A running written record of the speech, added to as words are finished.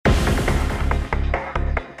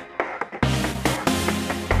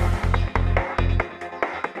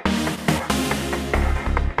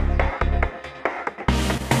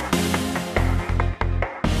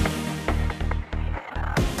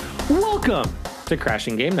Welcome to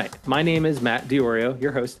Crashing Game Night. My name is Matt Diorio,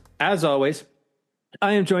 your host. As always,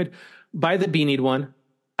 I am joined by the Beanied One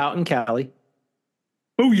out in Cali.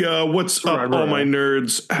 Oh yeah, what's up, all my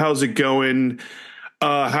nerds? How's it going?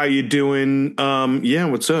 How you doing? Yeah,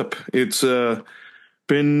 what's up? It's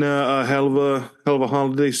been a hell of a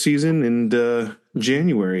holiday season and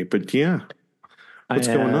January, but yeah, what's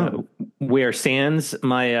going on? Where stands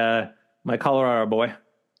my Colorado boy,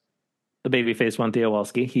 the babyface one,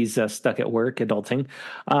 Theowalski. He's stuck at work adulting.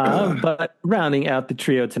 But rounding out the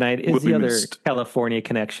trio tonight is the other California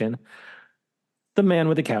connection. The man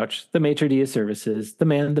with the couch, the maitre d' services, the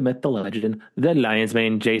man, the myth, the legend, the Lion's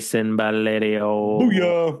Mane, Jason Valerio.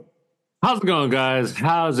 Booyah! How's it going, guys?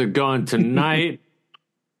 How's it going tonight?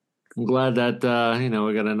 I'm glad that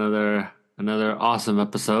we got another awesome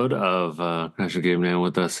episode of Crashing Game Night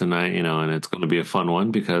with us tonight. And it's going to be a fun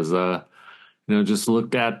one because just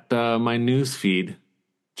looked at my news feed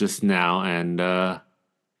just now and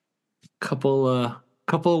couple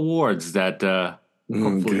awards that.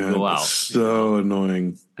 Hopefully go out. So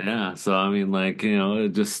annoying. Yeah. So I mean,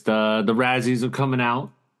 just the Razzies are coming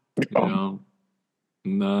out. And,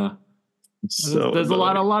 there's a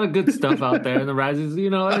lot of good stuff out there in the Razzies.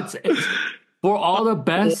 It's for all the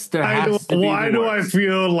best. Why do I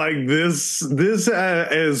feel like this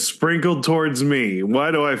is sprinkled towards me?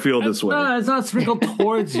 Why do I feel this way? No, it's not sprinkled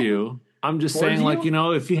towards you. I'm just saying,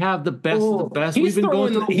 if you have the best of the best, we've been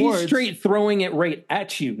going through awards. He's straight throwing it right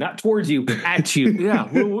at you, not towards you, at you. Yeah,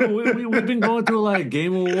 we've been going through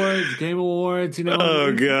Game Awards.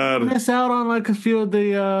 Oh God, miss out on a few of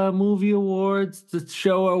the movie awards, the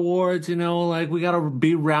show awards. We got to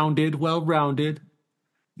be well-rounded.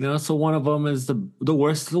 So one of them is the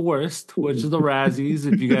worst of the worst, which is the Razzies.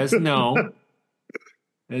 If you guys know,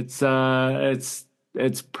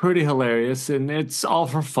 it's pretty hilarious, and it's all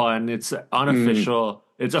for fun. It's unofficial.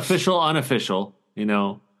 It's official, unofficial,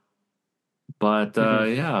 But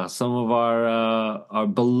some of our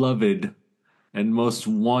beloved and most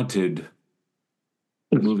wanted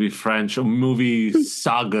movie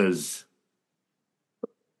sagas.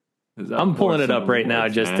 I'm pulling it up right now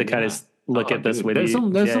just to kind of look at this with you.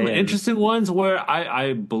 There's some yeah. interesting ones where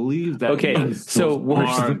I believe that. Okay, so hold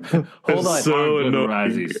on. So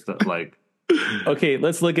Razzie stuff, Okay,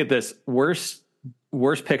 let's look at this. Worst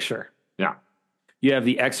picture. Yeah. You have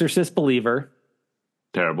The Exorcist Believer.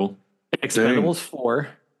 Terrible. Expendables 4.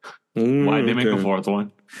 Why'd they make a fourth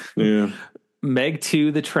one? Yeah. Meg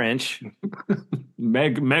 2, The Trench.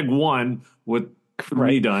 Meg 1 with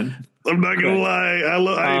redone. I'm not gonna lie,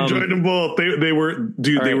 I enjoyed them both. They were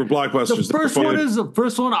blockbusters. The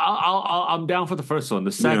first one. I'm down for the first one.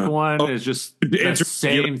 The second one is just the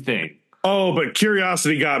same thing. Oh, but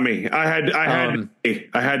curiosity got me. I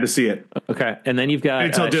had to see it. Okay, and then you've got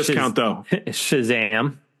until discount though.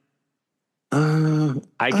 Shazam.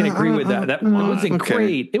 I can agree with that. That one wasn't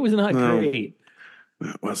great. It was not great.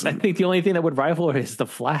 It wasn't. I think the only thing that would rival it is The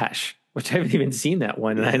Flash, which I haven't even seen that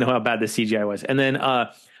one, and I know how bad the CGI was. And then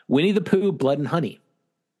Winnie the Pooh, Blood and Honey.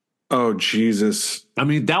 Oh Jesus! I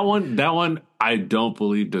mean that one I don't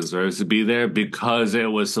believe deserves to be there because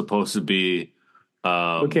it was supposed to be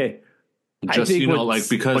okay. Just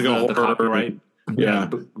because of the copyright. Yeah,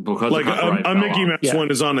 because a Mickey Mouse one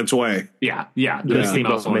is on its way. Yeah. The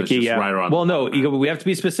Steamboat Mickey. Yeah. Right well, no, we have to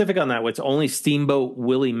be specific on that. It's only Steamboat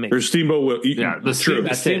Willie Mickey. Or Steamboat Willie. Yeah, the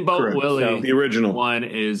Steamboat Willie, so, the original one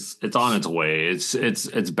it's on its way. It's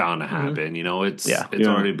bound to happen. It's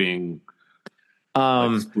already being.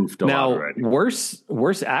 Spoofed now, already.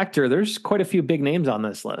 worst actor. There's quite a few big names on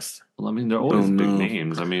this list. Well, I mean, they're always big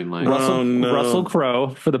names. I mean, Russell Crowe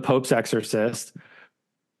for The Pope's Exorcist.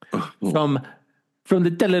 From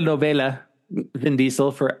the telenovela, Vin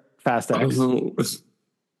Diesel for Fast X. I don't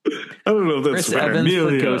know if that's Chris Evans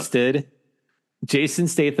for Ghosted. Jason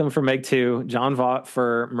Statham for Meg 2. John Voight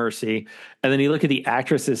for Mercy. And then you look at the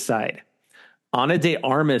actress's side. Ana de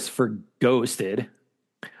Armas for Ghosted.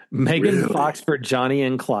 Megan Fox for Johnny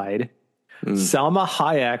and Clyde. Salma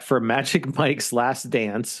Hayek for Magic Mike's Last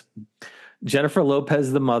Dance. Jennifer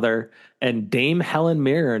Lopez, the mother. And Dame Helen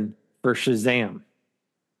Mirren for Shazam.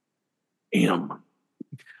 Damn.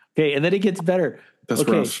 Okay, and then it gets better. That's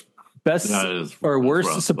rough. Best or worst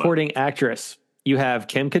rough, supporting actress. You have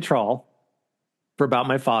Kim Cattrall for About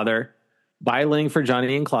My Father. Bai Ling for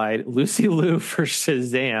Johnny and Clyde. Lucy Liu for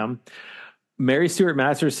Shazam. Mary Stuart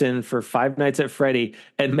Masterson for Five Nights at Freddy,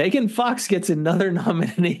 and Megan Fox gets another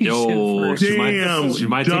nomination. Damn, she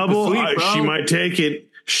might double. Take the sweep, bro. She might take it.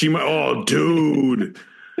 She might. Oh, dude,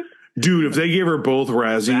 if they gave her both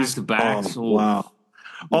Razzies, back to back. Wow.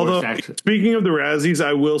 Although speaking of the Razzies,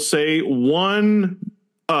 I will say one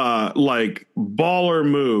baller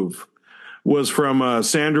move was from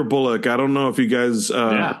Sandra Bullock. I don't know if you guys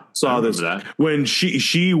saw this when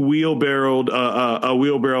she wheelbarrowed a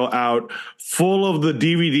wheelbarrow out full of the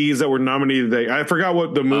DVDs that were nominated. I forgot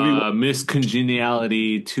what the movie was. Miss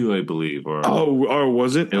Congeniality 2, I believe. Or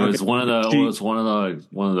was it? It was one of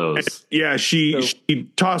those. Yeah, she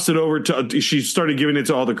tossed it over to. She started giving it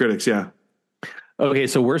to all the critics. Yeah. Okay,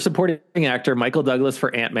 so we're supporting actor Michael Douglas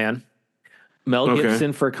for Ant-Man. Mel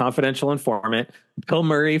Gibson for Confidential Informant, Bill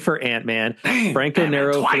Murray for Ant-Man, Franco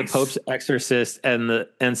Nero for The Pope's Exorcist, and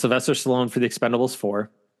Sylvester Stallone for The Expendables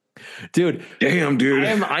 4. Dude, damn, dude,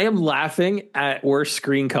 I am laughing at worst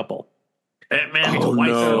screen couple. Ant-Man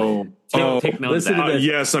twice. Take notes.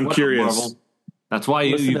 Yes, I'm curious. That's why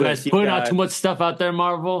you guys put out too much stuff out there,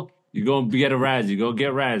 Marvel. You go and get a Razzie. Go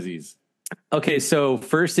get Razzies. Okay, so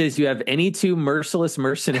first is you have any two merciless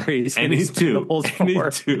mercenaries. Any two.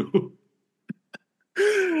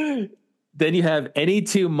 Then you have any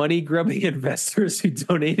two money grubbing investors who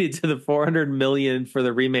donated to the $400 million for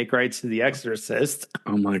the remake rights to The Exorcist.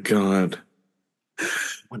 Oh my god!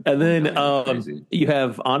 And then you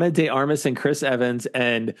have Ana de Armas and Chris Evans,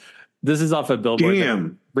 and this is off of Billboard.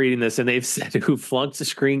 Damn, reading this, and they've said who flunked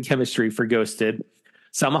screen chemistry for Ghosted.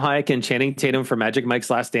 Salma Hayek and Channing Tatum for Magic Mike's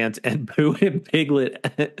Last Dance, and Boo and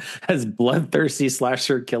Piglet as bloodthirsty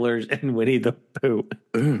slasher killers in Winnie the Pooh.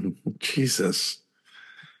 Jesus.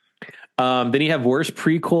 Then you have worst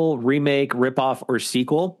prequel, remake, ripoff, or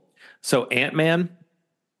sequel. So Ant-Man,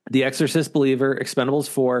 The Exorcist Believer, Expendables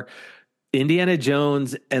 4, Indiana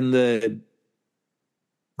Jones, and then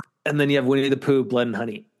you have Winnie the Pooh, Blood and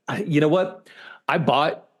Honey. You know what? I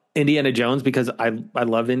bought Indiana Jones because I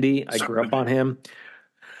love Indy. I grew up on him.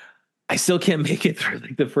 I still can't make it through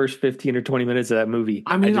like the first 15 or 20 minutes of that movie.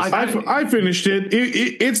 I mean, I finished it.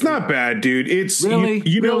 It's not bad, dude. It's really,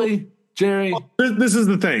 you know, really? Jerry, this is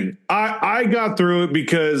the thing. I got through it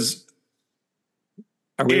because.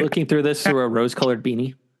 Are we looking through this through a rose-colored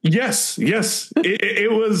beanie? Yes.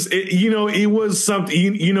 It was something.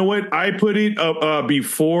 You know what? I put it up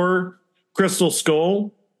before Crystal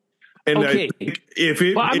Skull, and okay.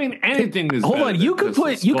 Anything is. Hold on, you could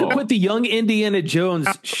put the Young Indiana Jones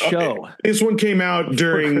show. This one came out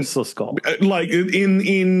during Crystal Skull, like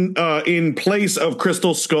in place of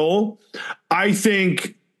Crystal Skull. I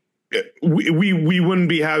think. We wouldn't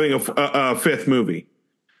be having a fifth movie.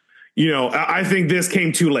 You know, I think this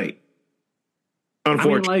came too late.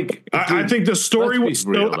 Unfortunately, I think the story was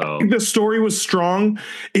real, I think the story was strong.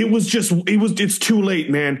 It's too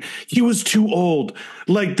late, man. He was too old.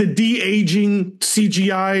 Like the de-aging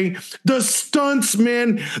CGI, the stunts,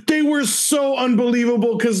 man, they were so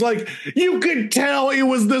unbelievable because like you could tell it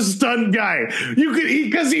was the stunt guy.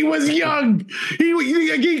 Because he was young.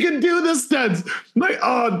 He could do the stunts. Like,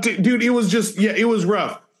 oh, dude, it was just it was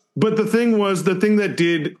rough. But the thing that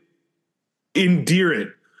did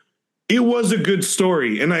endear it was a good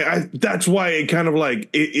story, and I that's why it kind of like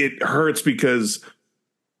it hurts because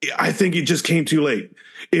I think it just came too late.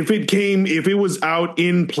 If it was out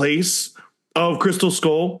in place of Crystal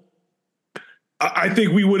Skull, I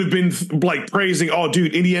think we would have been like praising, oh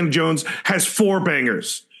dude, Indiana Jones has 4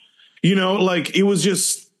 bangers. You know, like it was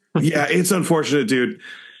just it's unfortunate, dude.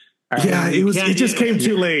 Yeah, it just came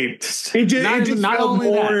too late. It just felt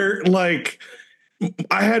more like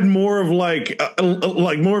I had more of like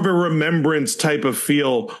more of a remembrance type of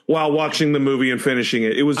feel while watching the movie and finishing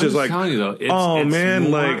it. It was just like, telling you though, it's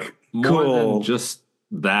man, more, like more cool. than just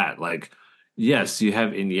that. Like, yes, you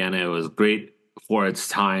have Indiana. It was great for its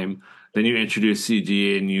time. Then you introduce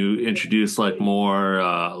CG and you introduce like more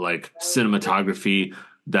like cinematography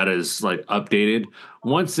that is like updated.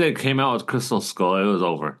 Once it came out with Crystal Skull, it was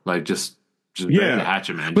over. Like just bury the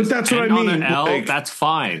hatchet, man. But that's what I mean. On the L, like, that's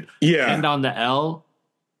fine. Yeah. End on the L,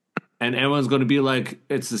 and everyone's going to be like,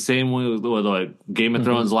 it's the same with like Game of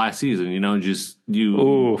Thrones last season. You know, just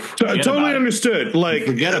totally understood. Like,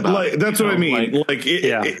 forget about like it, that's what I mean. Like,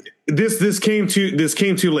 this came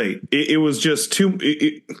too late. It was just too.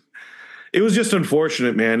 It was just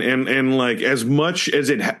unfortunate, man, and like as much as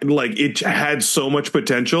it had so much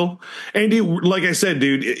potential, and it, like I said,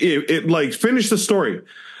 dude, it like finished the story,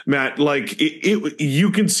 Matt. Like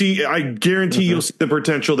you can see, I guarantee you'll see the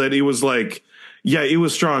potential that it was like, it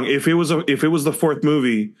was strong. If it was the 4th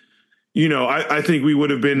movie, you know, I think we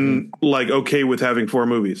would have been like okay with having 4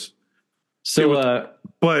 movies. So,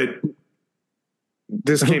 but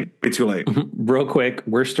this came way too late. Real quick,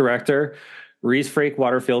 worst director. Reese Frake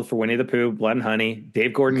Waterfield for Winnie the Pooh, Blood and Honey,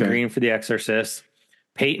 Dave Gordon Green for The Exorcist,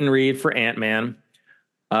 Peyton Reed for Ant-Man,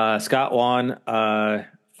 Scott Wan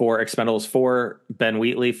for Expendables 4, Ben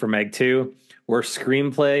Wheatley for Meg 2, Worst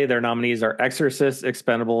screenplay, their nominees are Exorcist,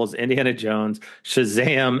 Expendables, Indiana Jones,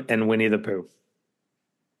 Shazam, and Winnie the Pooh.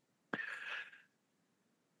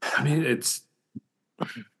 I mean, it's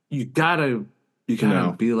you gotta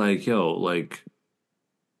be like, yo, like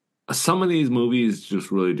some of these movies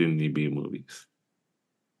just really didn't need to be movies.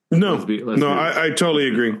 I totally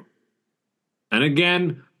agree. And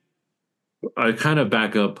again, I kind of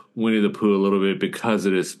back up Winnie the Pooh a little bit because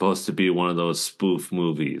it is supposed to be one of those spoof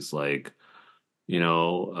movies, like, like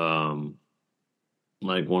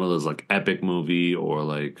one of those like epic movie, or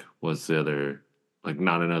like what's the other, like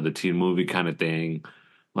Not Another Teen Movie kind of thing.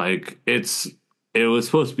 Like it was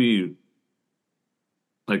supposed to be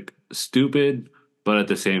like stupid, but at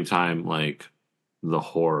the same time, like the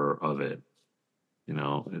horror of it.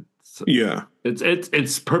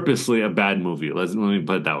 It's purposely a bad movie. Let me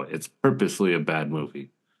put it that way. It's purposely a bad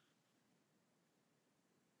movie.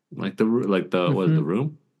 Like the what is The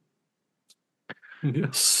Room? Yeah.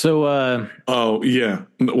 So oh yeah.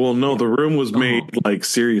 Well, no, The Room was made like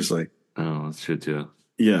seriously. Oh, that's true too.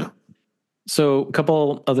 Yeah. So a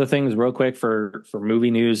couple other things real quick for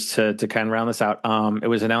movie news to kind of round this out. It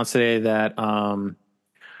was announced today that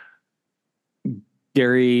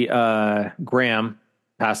Gary Graham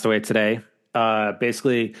passed away today.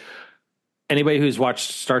 Basically, anybody who's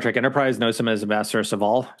watched Star Trek Enterprise knows him as Ambassador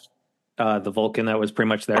Saval, the Vulcan that was pretty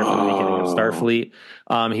much there from the beginning of Starfleet.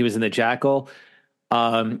 He was in the Jackal.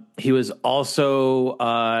 He was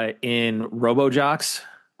also in Robot Jocks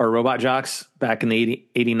back in the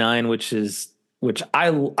 89, which I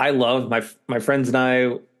love. My friends and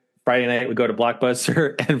I Friday night would go to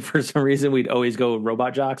Blockbuster, and for some reason we'd always go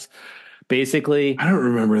Robot Jocks. Basically, I don't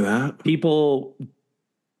remember that. People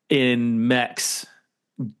in mechs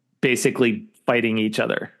basically fighting each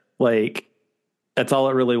other. Like, that's all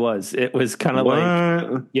it really was. It was kind of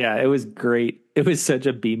like, yeah, it was great. It was such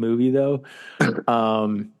a B movie though.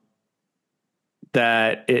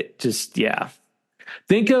 That it just, yeah.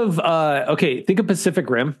 Think of Pacific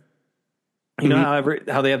Rim. You know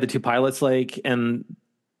how they have the two pilots, like, and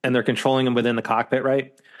they're controlling them within the cockpit,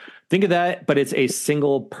 right? Think of that, but it's a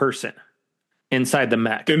single person inside the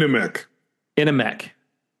mech. In a mech.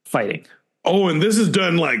 Fighting. Oh, and this is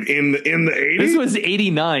done like in the 80s? This was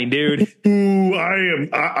 89, dude. Ooh,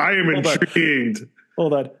 I am intrigued.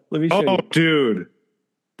 Hold on. Let me show you. Oh, dude.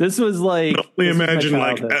 This was like, imagine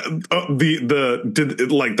like the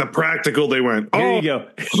practical they went. Here you go.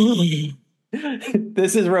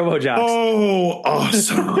 This is RoboJocks. Oh,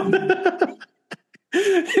 awesome.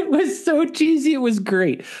 It was so cheesy. It was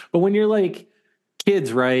great. But when you're like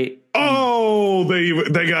kids, right? Oh,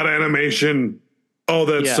 they got animation. Oh,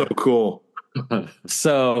 that's so cool.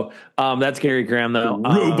 So that's Gary Graham, though.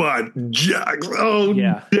 Robot Jocks. Oh,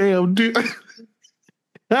 yeah. Damn, dude.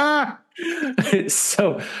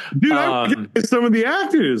 So, dude, I forget some of the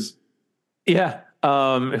actors. Yeah.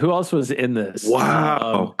 Who else was in this?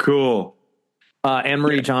 Wow. Cool.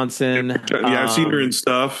 Anne-Marie Johnson. Yeah, I've seen her in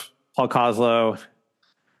stuff. Paul Koslow.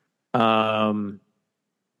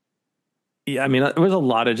 Yeah, I mean, there was a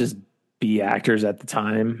lot of just B actors at the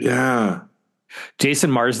time. Yeah. Jason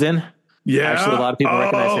Marsden. Yeah. Actually, a lot of people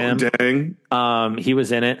recognize him. Dang. He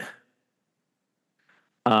was in it.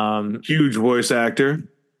 Huge voice actor.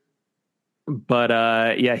 But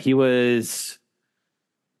yeah, he was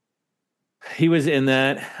in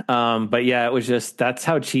that. But yeah, it was just, that's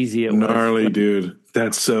how cheesy it was. Gnarly, dude.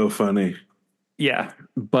 That's so funny. Yeah.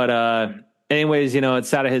 But anyways, it's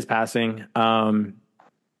sad of his passing.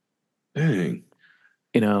 Dang.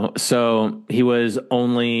 So he was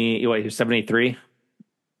only, he was 73.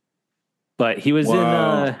 But he was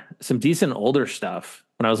in some decent older stuff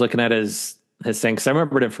when I was looking at his thing, because I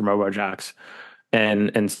remembered him from RoboJocks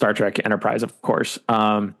and Star Trek Enterprise, of course.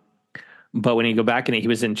 But when you go back in it, he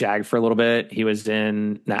was in Jag for a little bit. He was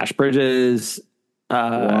in Nash Bridges.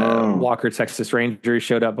 Walker, Texas Ranger,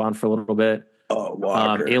 showed up on for a little bit. Oh,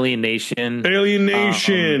 Walker. Alien Nation. The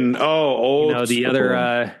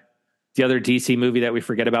other DC movie that we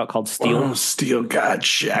forget about called Steel. Oh, Steel. God,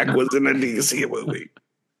 Shaq was in a DC movie.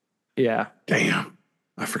 Yeah. Damn.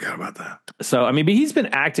 I forgot about that. So, I mean, but he's been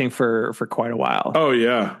acting for quite a while. Oh,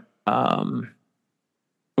 yeah. When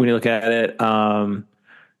you look at it,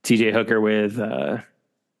 TJ Hooker with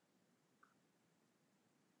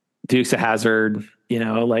Dukes of Hazzard,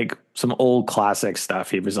 like some old classic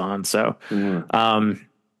stuff he was on. So,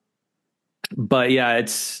 but yeah,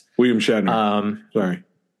 it's William Shatner. Sorry.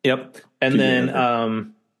 Yep. And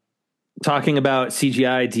then talking about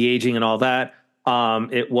CGI, de-aging and all that,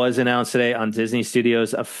 it was announced today on Disney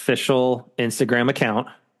Studios' official Instagram account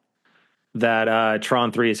that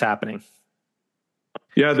Tron 3 is happening.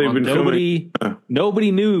 Yeah, they've been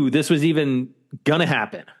nobody knew this was even gonna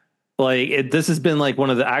happen. Like this has been like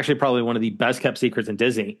probably one of the best kept secrets in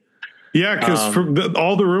Disney. Yeah, because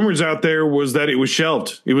all the rumors out there was that it was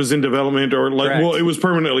shelved. It was in development, or it was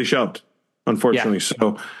permanently shelved, unfortunately. Yeah.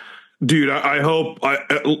 So, dude, I hope.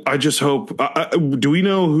 I just hope. Do we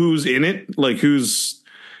know who's in it? Like, is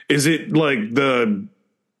it like the?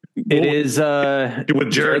 It is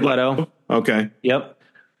with Jared Leto. Okay. Yep.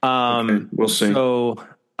 Okay, we'll see. So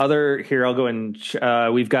I'll go and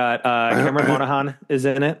we've got Cameron Monaghan is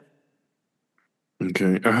in it.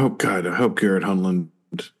 Okay. I hope Garrett Hedlund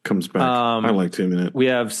comes back. I liked him in it. We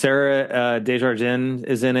have Sarah Desjardins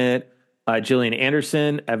is in it. Gillian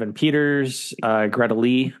Anderson, Evan Peters, Greta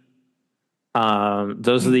Lee.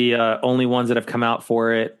 Those are the only ones that have come out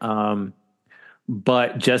for it.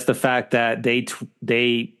 But just the fact that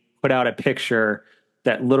they put out a picture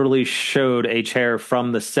that literally showed a chair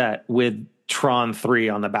from the set with Tron 3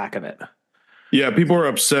 on the back of it. Yeah, people are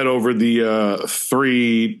upset over the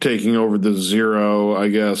 3 taking over the 0, I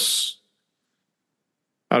guess.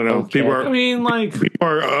 I don't know. Okay. People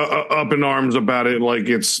are up in arms about it. Like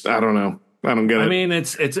it's, I don't know. I don't get it. I mean,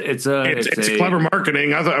 it's clever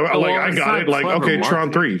marketing. I thought, I got it. Like, okay, marketing.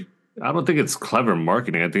 Tron 3. I don't think it's clever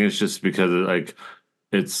marketing. I think it's just because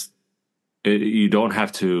you don't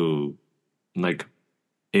have to like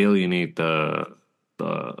alienate the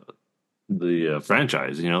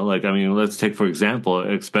franchise, you know, like, I mean, let's take, for example,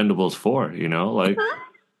 Expendables 4, you know, like,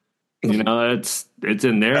 you know, it's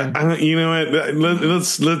in there. You know what?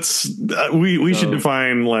 We should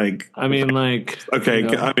define like, I mean, like, okay. You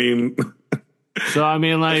know, I mean, so, I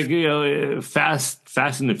mean, like, you know, Fast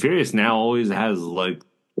and the Furious now always has like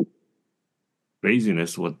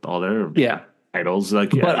craziness with all their titles.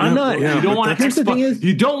 Like, but I'm not, you don't want to Xbox,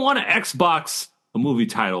 you don't want to Xbox a movie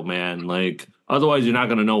title, man. Like, otherwise you're not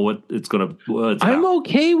going to know what it's going to. I'm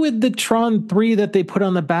okay with the Tron 3 that they put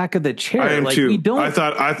on the back of the chair. I am too. I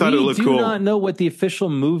thought it looked cool. We do not know what the official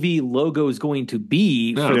movie logo is going to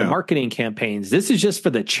be for the marketing campaigns. This is just for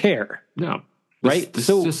the chair. No. Right? This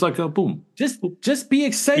is just like a boom. Just be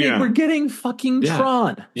excited. Yeah. We're getting fucking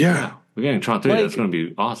Tron. Yeah. We're getting Tron 3. Like, that's going to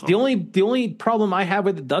be awesome. The only problem I have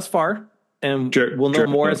with it thus far, and we'll know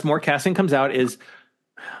more as more casting comes out, is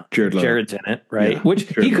Jared's in it, right? Yeah, which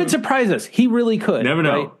he could surprise us. He really could. Never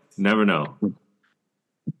know. Right? Never know.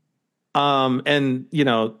 And you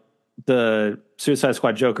know, the Suicide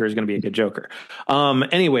Squad Joker is going to be a good Joker.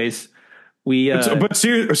 Anyways, but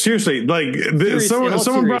seriously, like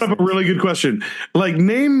someone brought up a really good question. Like,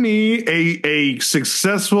 name me a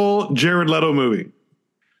successful Jared Leto movie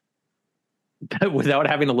without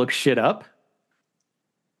having to look shit up.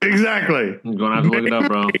 Exactly. I'm going to have to look it up,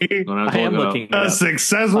 bro. I am looking it up. A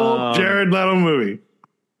successful Jared Leto movie.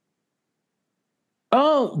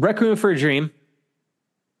 Oh, Requiem for a Dream.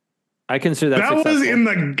 I consider that successful. Was in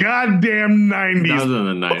the goddamn 90s. That was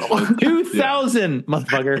in the 90s. 2000,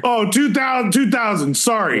 motherfucker. Oh, 2000.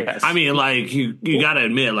 Sorry. Yes. I mean, like, you got to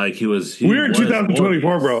admit, like, we're in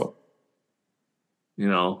 2024, bro. You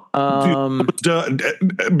know, Morbius.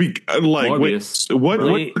 What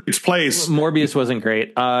takes place? Morbius wasn't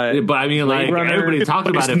great, but I mean, like, everybody talked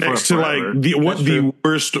about it next to like the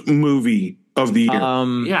worst movie of the year.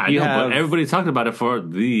 But everybody talked about it for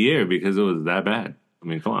the year because it was that bad. I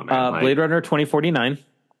mean, come on, man. Blade Runner 2049.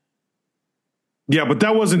 Yeah, but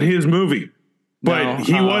that wasn't his movie. But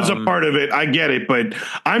he was a part of it. I get it, but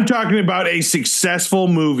I'm talking about a successful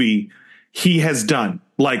movie he has done.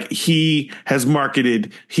 Like, he has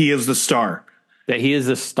marketed, he is the star. That he is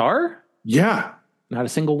the star? Yeah. Not a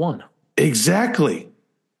single one. Exactly.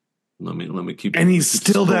 Let me keep. And he's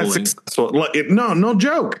still that successful. Like, no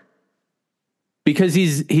joke. Because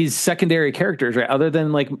he's secondary characters, right? Other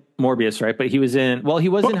than like Morbius, right? But he was in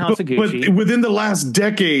House of Gucci. But within the last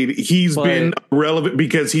decade, he's been relevant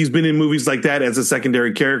because he's been in movies like that as a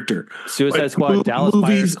secondary character. Suicide Squad, Dallas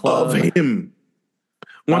Buyers Club. Of him.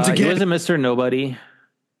 Once again, he was a Mr. Nobody.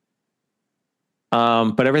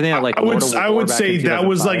 But everything I would say that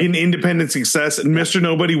was like an independent success, and Mr.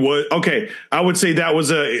 Nobody was okay. I would say that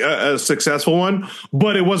was a successful one,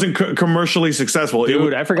 but it wasn't commercially successful.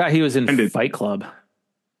 Dude, I forgot he was in Fight Club.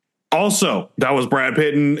 Also, that was Brad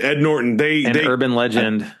Pitt and Ed Norton. They Urban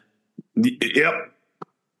Legend. Yep.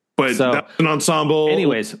 But that's an ensemble.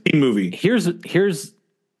 Anyways, movie. Here's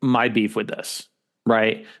my beef with this.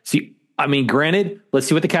 Right. See, I mean, granted, let's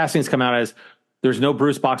see what the castings come out as. There's no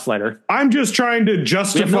Bruce Boxleiter. I'm just trying to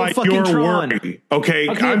justify your worry. Okay.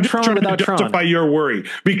 I'm just trying to justify your worry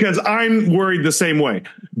because I'm worried the same way.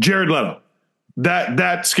 Jared Leto.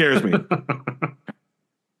 That scares me.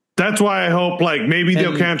 That's why I hope like maybe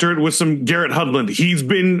they'll counter it with some Garrett Hedlund. He's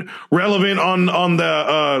been relevant on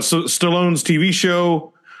the Stallone's TV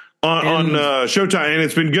show. on Showtime, and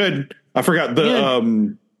it's been good. I forgot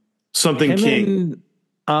the something King.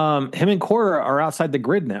 Him and Cora are outside the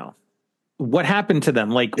grid now. What happened to them?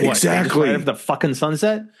 Like what? Exactly. Right after the fucking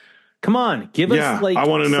sunset? Come on, give us like I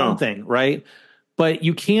want to something, know. Right? But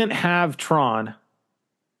you can't have Tron.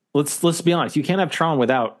 Let's be honest. You can't have Tron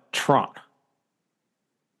without Tron.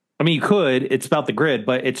 I mean, you could. It's about the grid,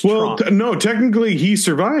 but it's Tron. No, technically he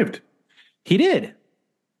survived. He did.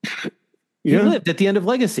 He lived at the end of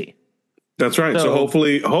Legacy. That's right. So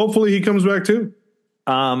hopefully he comes back too.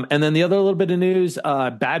 And then the other little bit of news,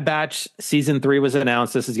 Bad Batch season 3 was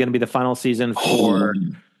announced. This is going to be the final season for.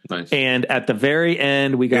 Nice. And at the very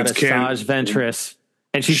end, we got Asajj Ventress,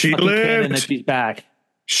 and she fucking canon that she's back.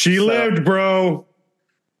 She lived, bro.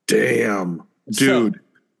 Damn, dude.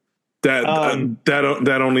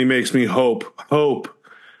 That only makes me hope.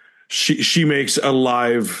 She makes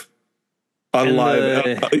alive in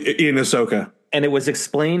Ahsoka, and it was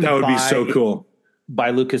explained. That would be so cool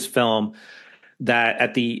by Lucasfilm that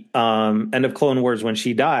at the end of Clone Wars, when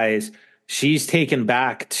she dies, she's taken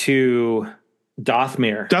back to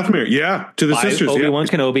Dothmere, to the sisters. Obi-Wan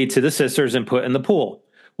Kenobi to the sisters and put in the pool.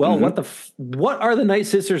 Well, what are the Night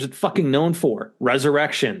Sisters fucking known for?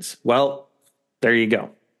 Resurrections. Well, there you go.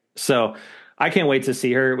 So I can't wait to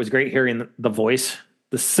see her. It was great hearing the voice.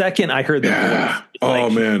 The second I heard the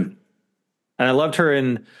voice, man. And I loved her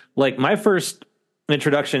in like my first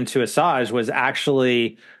introduction to Asajj was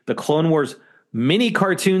actually the Clone Wars mini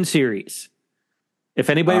cartoon series. If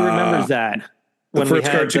anybody remembers that. When the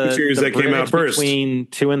first cartoon series that came out first. Between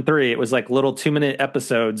 2 and 3, it was like little 2-minute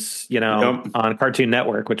episodes, on Cartoon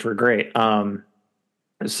Network, which were great.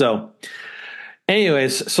 So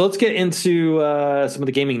anyways, so let's get into some of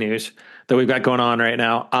the gaming news that we've got going on right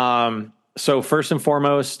now. So first and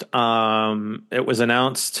foremost, it was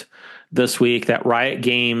announced this week that Riot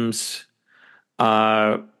Games,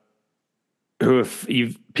 who if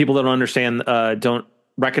people don't understand, don't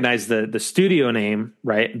recognize the studio name,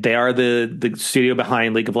 right? They are the studio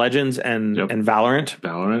behind League of Legends and Valorant.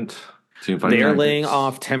 They are laying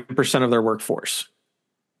off 10% of their workforce.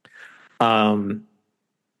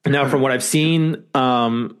 Now, from what I've seen,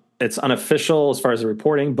 it's unofficial as far as the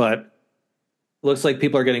reporting, but looks like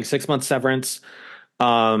people are getting 6-month severance,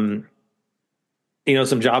 some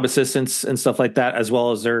job assistance and stuff like that, as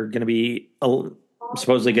well as they're going to be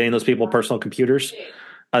supposedly getting those people personal computers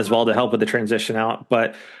as well to help with the transition out.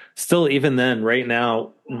 But still, even then, right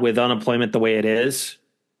now, with unemployment the way it is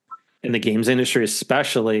in the games industry,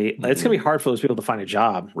 especially, it's going to be hard for those people to find a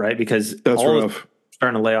job, right? Because that's rough.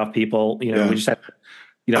 Starting to lay off people, we just have,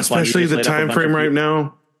 especially the time frame right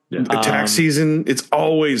now, the tax season, it's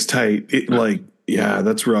always tight.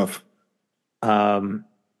 That's rough.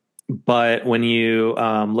 But when you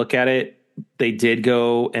look at it, they did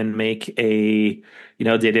go and make they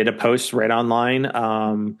did a post right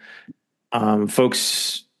online.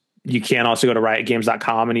 Folks, you can also go to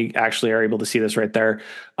riotgames.com and you actually are able to see this right there.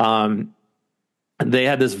 They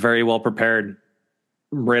had this very well prepared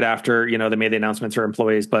right after, they made the announcements for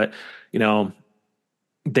employees, but,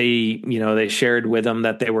 they shared with them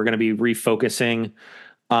that they were going to be refocusing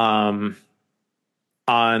on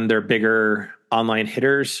their bigger online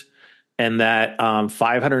hitters, and that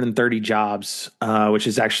 530 jobs, which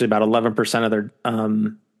is actually about 11% of their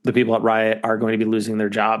the people at Riot, are going to be losing their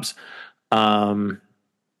jobs.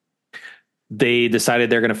 They decided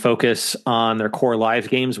they're going to focus on their core live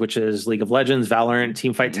games, which is League of Legends, Valorant,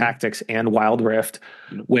 Teamfight Tactics, and Wild Rift,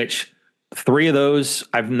 which 3 of those,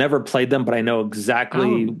 I've never played them, but I know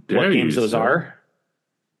exactly what games those are.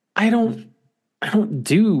 I don't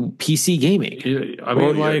do PC gaming. I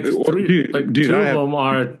mean,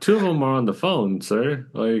 two of them are on the phone, sir.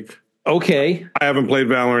 Okay, I haven't played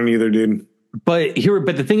Valorant either, dude. But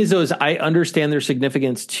the thing is, I understand their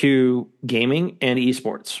significance to gaming and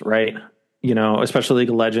esports, right? Especially League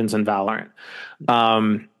of Legends and Valorant.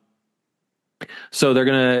 So they're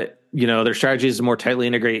gonna, their strategy is to more tightly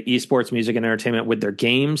integrate esports, music, and entertainment with their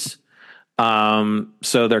games.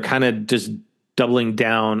 So they're kind of just doubling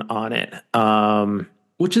down on it,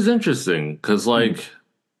 which is interesting because if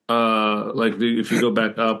you go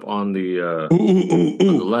back up on the on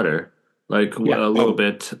the letter, a little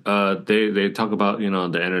bit, they talk about the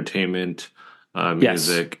entertainment,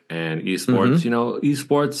 music, and esports.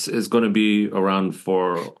 Esports is going to be around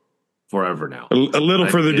for forever now. A little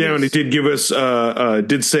further down, it did give us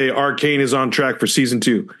did say Arcane is on track for season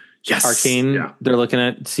 2. Yes, Arcane. Yeah. They're looking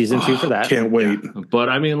at season 2 for that. Can't wait. But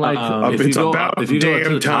I mean, if you go to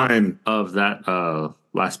the time of that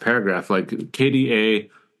last paragraph, KDA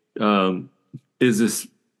is this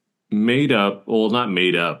made up? Well, not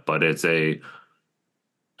made up, but it's a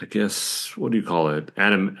I guess, what do you call it?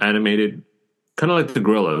 Animated, kind of like the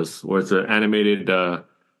Gorillas, where it's an animated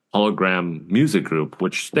hologram music group,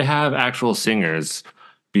 which they have actual singers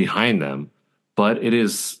behind them, but it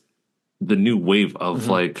is the new wave of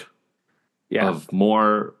of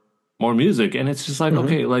more music, and it's just like,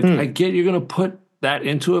 okay, like I get you're gonna put that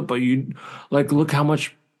into it, but you like look how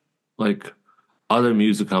much like other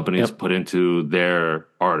music companies put into their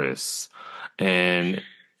artists, and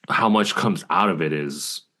how much comes out of it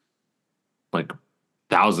is like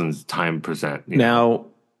thousands time percent. Now,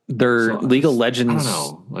 their League of Legends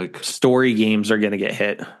like story games are going to get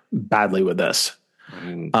hit badly with this. I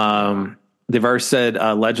mean, they've already said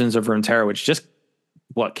Legends of Runeterra, which just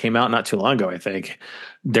came out not too long ago, I think.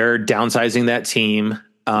 They're downsizing that team.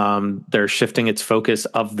 They're shifting its focus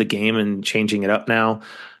of the game and changing it up now.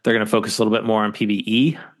 They're going to focus a little bit more on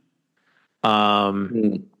PvE.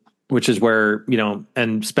 Which is where,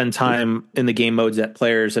 and spend time in the game modes that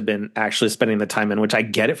players have been actually spending the time in, which I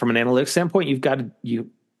get it from an analytics standpoint. You kind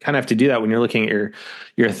of have to do that when you're looking at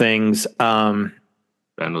your things.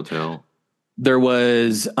 Bandle there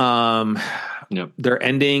was, they're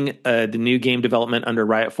ending the new game development under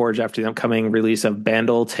Riot Forge after the upcoming release of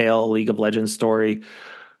Bandle Tale, League of Legends story.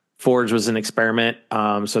 Forge was an experiment.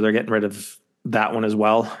 So they're getting rid of that one as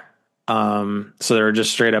well. So they're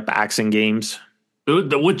just straight up axing games.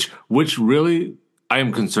 Which really I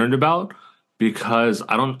am concerned about, because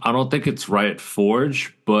I don't think it's Riot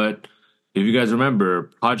Forge, but if you guys remember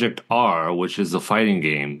Project R, which is the fighting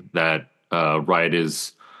game that Riot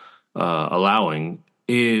is allowing,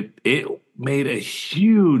 it made a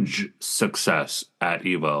huge success at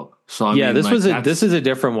Evo. So I mean, this is a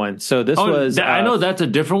different one. So this was I know that's a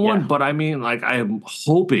different one, but I mean, like, I'm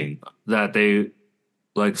hoping that they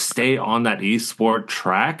like stay on that esport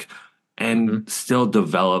track and still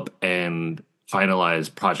develop and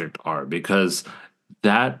finalize Project R, because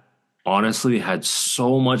that honestly had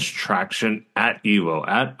so much traction at Evo,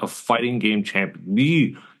 at a fighting game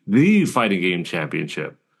the fighting game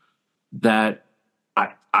championship, that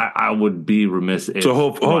I would be remiss if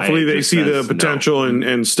hopefully they see the potential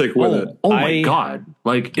and stick with it. Oh my God.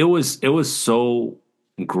 Like it was so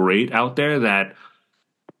great out there that,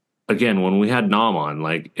 again, when we had Nam on,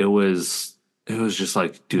 like it was just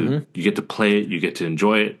like, dude, you get to play it, you get to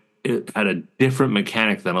enjoy it. It had a different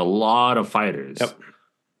mechanic than a lot of fighters. Yep.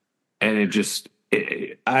 And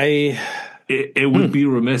it would be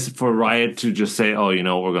remiss for Riot to just say, oh,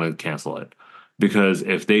 we're going to cancel it. Because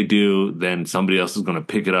if they do, then somebody else is going to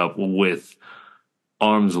pick it up with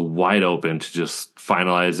arms wide open to just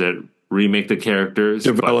finalize it, remake the characters,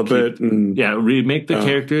 develop it, and remake the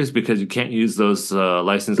characters, because you can't use those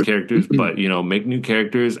licensed characters, but make new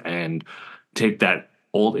characters and take that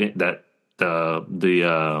old the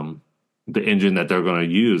engine that they're going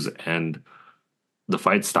to use and the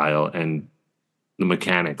fight style and the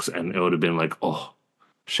mechanics, and it would have been like, oh,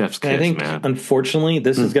 chef's kiss, I think, man. Unfortunately,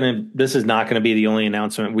 this is not going to be the only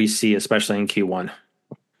announcement we see, especially in Q1.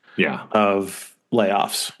 Yeah, of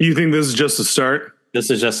layoffs. You think this is just a start? This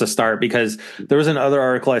is just a start, because there was another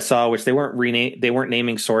article I saw which they weren't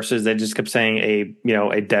naming sources. They just kept saying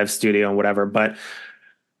a dev studio and whatever. But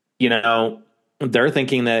they're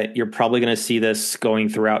thinking that you're probably going to see this going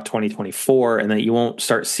throughout 2024, and that you won't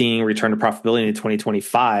start seeing return to profitability in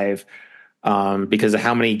 2025 because of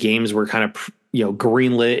how many games were kind of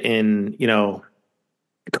greenlit in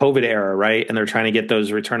COVID era, right? And they're trying to get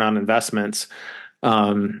those return on investments.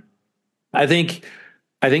 I think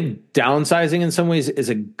downsizing in some ways is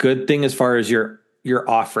a good thing as far as your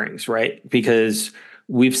offerings, right? Because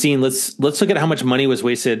we've seen, let's look at how much money was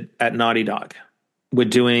wasted at Naughty Dog with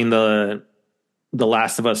doing the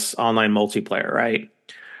Last of Us online multiplayer, right?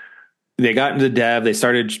 They got into dev, they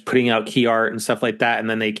started putting out key art and stuff like that, and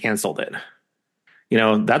then they canceled it.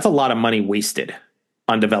 That's a lot of money wasted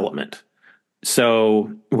on development.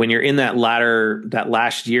 So when you're in that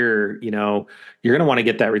last year, you're going to want to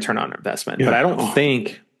get that return on investment. Yeah. But I don't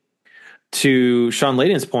think, to Sean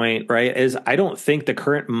Layden's point, right, is I don't think the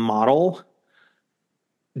current model,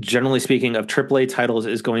 generally speaking, of AAA titles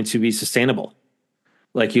is going to be sustainable.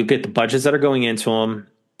 Like, you get the budgets that are going into them.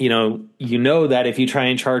 You know that if you try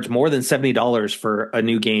and charge more than $70 for a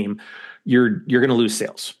new game, you're going to lose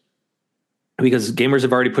sales, because gamers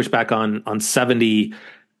have already pushed back on 70.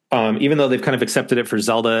 Even though they've kind of accepted it for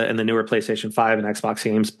Zelda and the newer PlayStation 5 and Xbox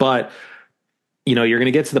games. But, you're going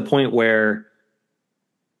to get to the point where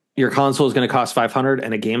your console is going to cost $500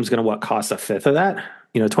 and a game is going to cost a fifth of that.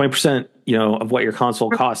 20%, of what your console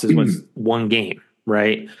costs is what's one game,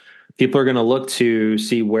 right? People are going to look to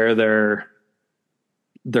see where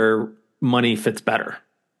their money fits better,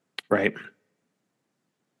 right?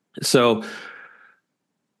 So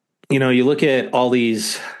you look at all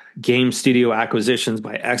these game studio acquisitions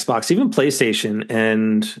by Xbox, even PlayStation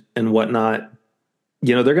and whatnot,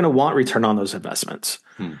 they're going to want return on those investments.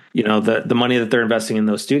 The money that they're investing in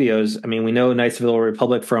those studios. I mean, we know Knights of the Old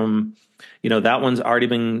Republic from, that one's already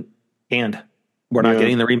been canned. We're not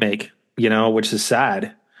getting the remake, which is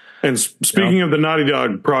sad. And speaking of the Naughty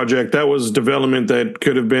Dog project, that was development that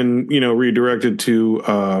could have been, redirected to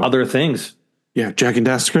other things. Yeah, Jack and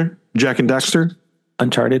Daxter,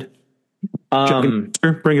 Uncharted. Jack and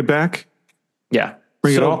Daxter, bring it back. Yeah,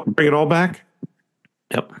 bring it all back.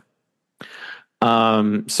 Yep.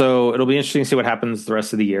 So it'll be interesting to see what happens the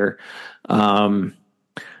rest of the year.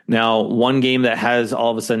 Now, one game that has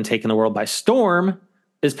all of a sudden taken the world by storm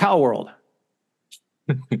is Palworld.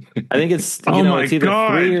 I think it's it's either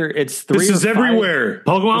God. 3 or it's 3 this or is 5. Everywhere.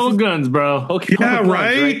 Pokemon with guns, bro. Pokemon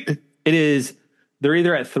right? It is. They're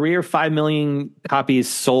either at 3 or 5 million copies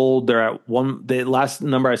sold. They're at one. The last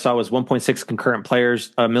number I saw was 1.6 concurrent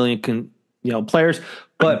players, a million players.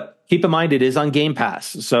 But keep in mind, it is on Game Pass,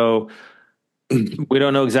 so we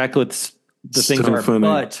don't know exactly what the things are. Funny.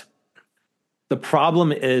 But the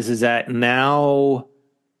problem is that now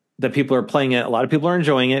that people are playing it, a lot of people are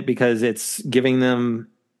enjoying it because it's giving them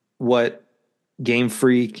what Game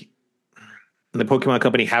Freak and the Pokemon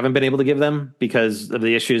Company haven't been able to give them because of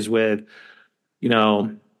the issues with,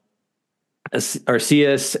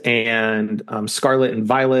 Arceus and Scarlet and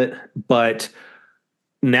Violet. But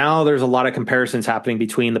now there's a lot of comparisons happening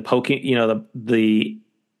between the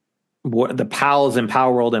the PALs in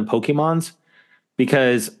Palworld and Pokemons,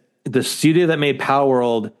 because the studio that made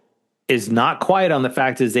Palworld is not quiet on the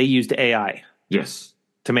fact is they used AI. Yes.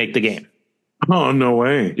 To make the game. Oh, no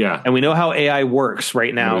way. Yeah. And we know how AI works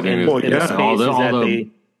right now in the space.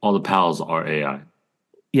 All the pals are AI.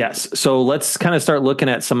 Yes. So let's kind of start looking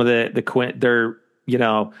at some of their, Come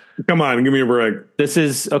on, give me a break. This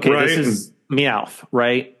is, okay, right? This is Meowth,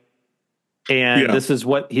 right? And this is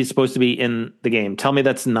what he's supposed to be in the game. Tell me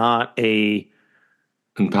that's not in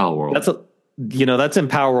Palworld. That's in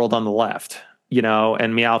Palworld on the left,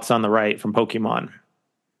 and Meowth's on the right from Pokemon.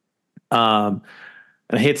 And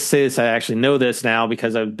I hate to say this, I actually know this now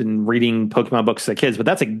because I've been reading Pokemon books to kids, but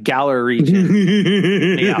that's a Galar region.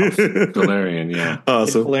 Meowth. Galarian, yeah.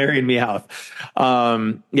 Awesome. Galarian Meowth.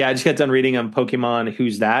 I just got done reading on Pokemon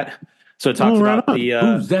Who's That? So it talks about the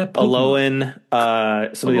Alolan,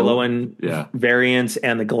 some of the Alolan variants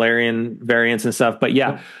and the Galarian variants and stuff. But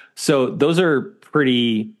so those are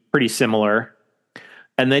pretty similar.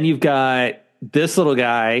 And then you've got this little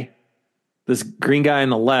guy, this green guy on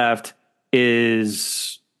the left,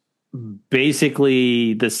 is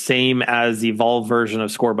basically the same as the evolved version of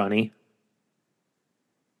Scorbunny.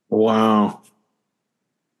 Wow.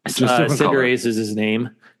 Cinderace is his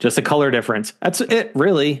name. Just a color difference. That's it,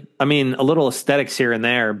 really. I mean, a little aesthetics here and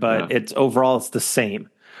there, but it's the same.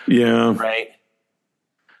 Yeah. Right.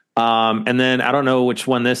 And then I don't know which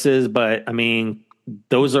one this is, but I mean,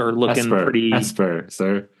 those are looking pretty. Esper,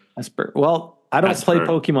 sir. Esper. Well, I don't play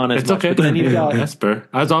Pokemon as much. Okay. But then you've got Esper.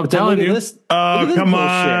 As I'm telling you. Oh, come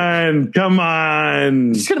on. Come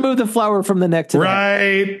on. Just going to move the flower from the neck to the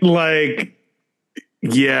head. Like,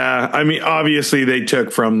 yeah. I mean, obviously they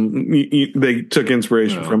took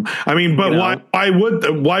inspiration from, I mean, but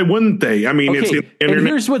why wouldn't they? I mean, it's the internet. And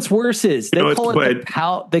here's what's worse is they call it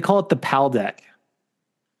the PAL deck.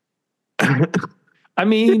 I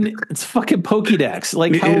mean, it's fucking Pokédex.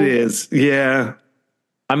 Like it is. Yeah.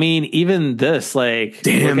 I mean, even this, like,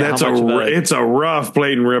 damn, it's a rough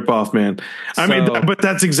blatant ripoff, man. I mean, but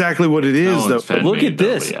that's exactly what it is, though. Look at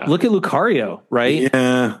this. Look at Lucario, right?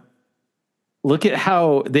 Yeah. Look at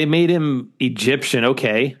how they made him Egyptian,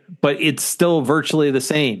 okay, but it's still virtually the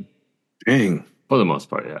same. Dang. For the most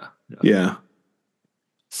part, yeah.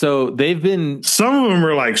 So they've been. Some of them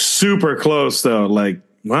are like super close, though. Like,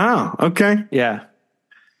 wow, okay, yeah.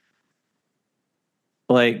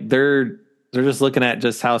 Like they're just looking at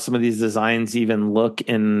just how some of these designs even look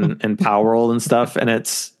in Palworld and stuff, and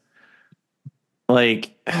it's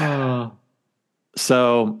like,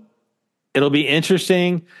 so it'll be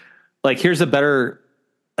interesting. Like, here's a better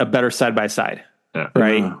side by side,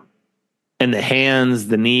 right? Yeah. And the hands,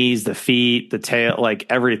 the knees, the feet, the tail, like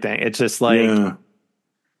everything. It's just like,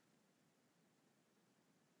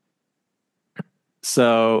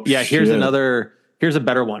 so yeah. Here's a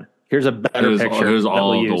better one. Here's a better picture. Here's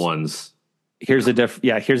all the ones. Here's a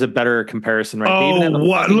better comparison, right? Oh,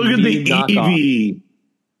 what? Look at the Eevee.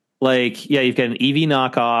 Like, yeah, you've got an Eevee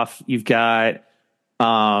knockoff. You've got,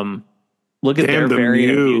 look at their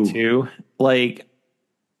variant of Mewtwo. Like,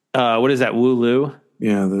 what is that? Wooloo?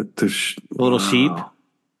 Yeah, the little sheep.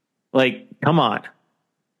 Like, come on.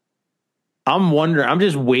 I'm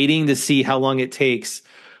just waiting to see how long it takes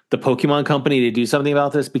the Pokemon company to do something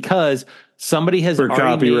about this, because somebody has For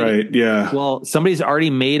copyright, somebody's already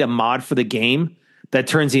made a mod for the game that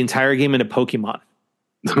turns the entire game into Pokemon.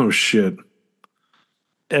 Oh shit.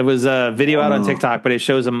 It was a video out on TikTok, but it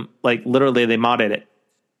shows them like literally they modded it.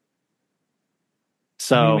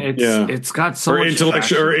 So it's got so much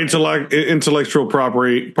intellectual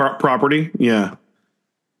property. Yeah.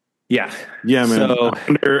 Yeah, man. So,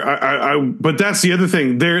 but that's the other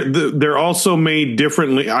thing. They're also made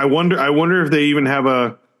differently. I wonder if they even have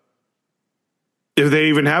a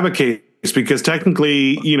case, because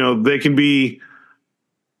technically, they can be,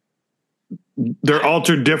 they're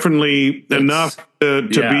altered differently enough to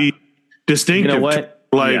be distinctive. You know what?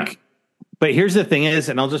 But here's the thing is,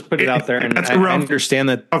 and I'll just put it out there, and I understand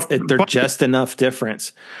that they're just enough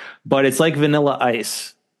difference, but it's like Vanilla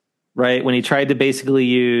Ice. Right, when he tried to basically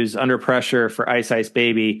use Under Pressure for Ice Ice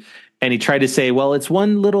Baby, and he tried to say, well, it's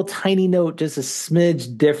one little tiny note, just a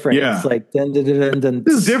smidge different. Yeah. It's like dun, dun, dun, dun, dun.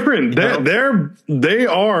 This is different. They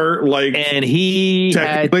are like, and he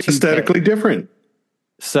technically aesthetically different.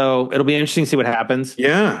 So it'll be interesting to see what happens.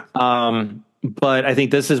 Yeah. But I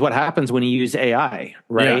think this is what happens when you use AI,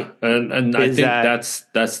 right? Yeah. And I think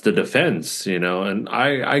that's the defense, and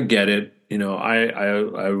I get it.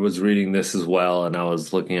 I was reading this as well, and I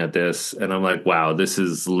was looking at this, and I'm like, wow, this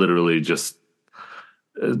is literally just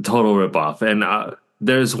a total ripoff. And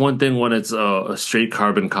there's one thing when it's a straight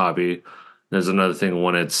carbon copy. There's another thing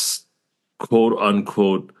when it's quote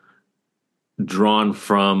unquote drawn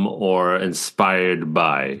from or inspired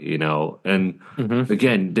by, And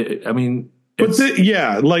again, I mean, but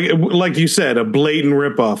like you said, a blatant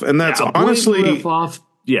ripoff, and that's honestly ripoff.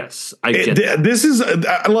 Yes, I get that. This is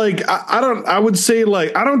like I wouldn't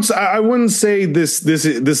say this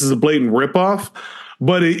is a blatant ripoff,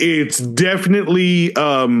 but it's definitely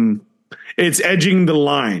it's edging the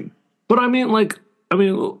line. But I mean,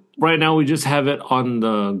 right now we just have it on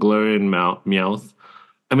the Galarian Meowth.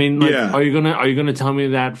 I mean, are you gonna tell me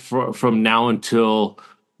that from now until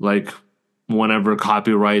like whenever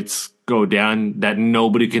copyrights go down, that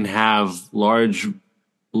nobody can have large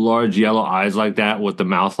yellow eyes like that with the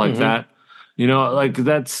mouth like that?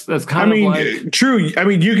 That's kind of like true. I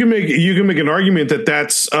mean, you can make an argument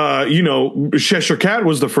that's Cheshire Cat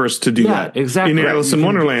was the first to do that exactly in Alice in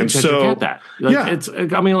Wonderland. So that. It's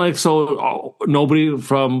nobody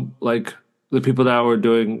from like the people that were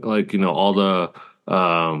doing all the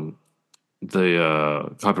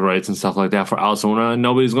copyrights and stuff like that for Alice in Wonderland,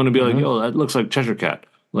 nobody's going to be like, yo, that looks like Cheshire Cat.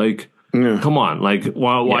 Come on,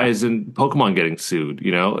 why isn't Pokemon getting sued?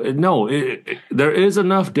 No, there is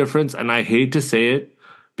enough difference, and I hate to say it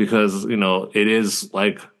because it is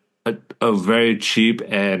like a very cheap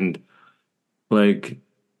and like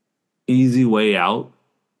easy way out,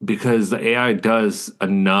 because the AI does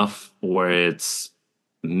enough where it's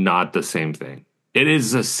not the same thing. It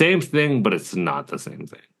is the same thing, but it's not the same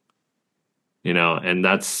thing. And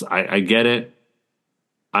that's I get it.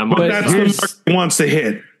 But that's the mark he wants to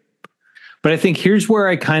hit. But I think here's where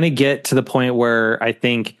I kind of get to the point where I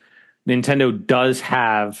think Nintendo does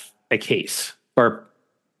have a case, or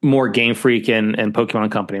more Game Freak and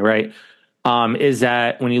Pokemon Company, right? Is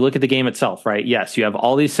that when you look at the game itself, right? Yes, you have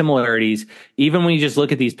all these similarities. Even when you just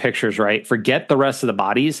look at these pictures, right? Forget the rest of the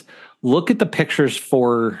bodies. Look at the pictures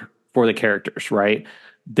for the characters, right?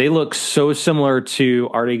 They look so similar to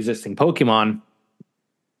already existing Pokemon,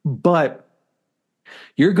 but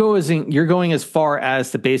you're going as far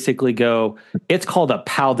as to basically go, it's called a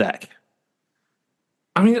PAL deck.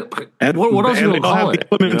 I mean, what else are you going to call it?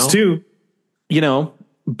 Elements too.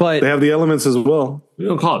 But they have the elements as well. You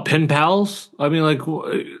don't call it pen pals? I mean, like,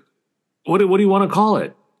 what do you want to call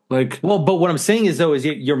it? But what I'm saying is, though, is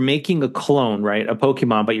you're making a clone, right? A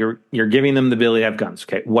Pokemon, but you're giving them the ability to have guns.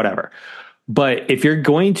 Okay, whatever. But if you're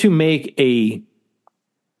going to make a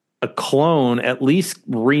clone, at least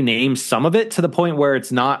rename some of it to the point where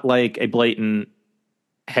it's not like a blatant,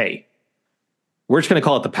 hey, we're just going to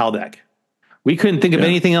call it the PAL deck. We couldn't think of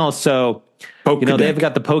anything else, so they've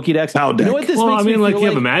got the Pokédex. PAL deck. You know what this makes I mean, me like feel you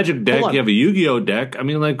have a Magic deck, you have a Yu-Gi-Oh deck. I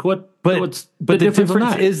mean, like what? What's the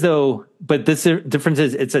difference is though? But this difference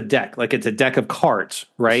is it's a deck, like it's a deck of cards,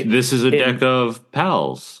 right? This is a deck of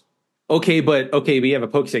pals. Okay, but we have a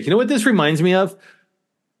Pokédex. You know what this reminds me of?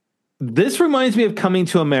 This reminds me of Coming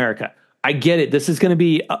to America. I get it. This is going to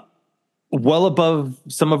be well above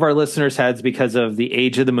some of our listeners' heads because of the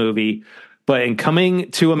age of the movie. But in Coming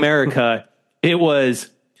to America, it was,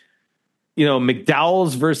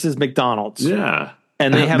 McDowell's versus McDonald's. Yeah.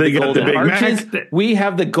 And they have the golden arches. We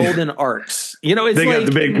have the golden arcs. It's they got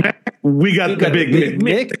the Big Mac. we got the big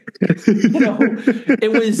Mick.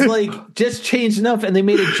 It was like just changed enough, and they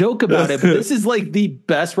made a joke about it. But this is like the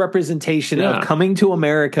best representation of coming to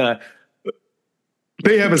America.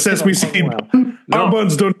 They have a sesame seed. Our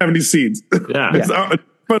buns don't have any seeds. Yeah. Our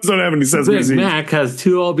buns don't have any sesame seeds. Big Mac has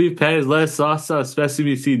 2 all beef patties, lettuce, sauce,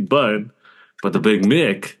 sesame seed bun. But the Big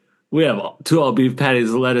Mick, we have 2 all beef patties,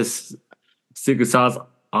 lettuce, secret sauce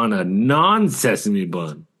on a non-sesame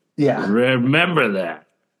bun. Yeah. Remember that.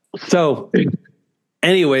 So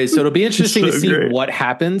anyway, so it'll be interesting to see what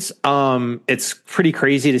happens. It's pretty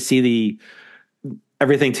crazy to see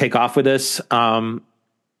everything take off with this.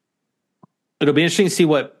 It'll be interesting to see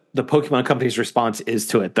what the Pokemon company's response is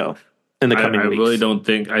to it, though, in the coming weeks. I really don't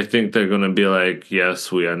think. I think they're going to be like,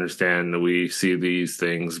 yes, we understand, we see these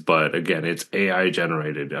things, but again, it's AI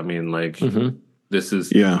generated. I mean, like, this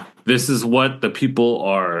is what the people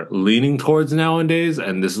are leaning towards nowadays,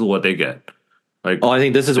 and this is what they get. Like, I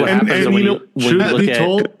think this is what happens when you look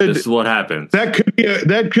at. This is what happens. That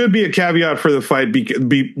could be a caveat for the fight.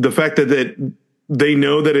 The fact that they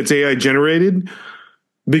know that it's AI generated.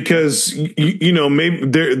 Because maybe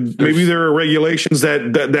there are regulations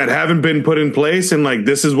that haven't been put in place, and like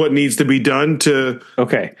this is what needs to be done to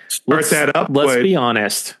start that up. Let's be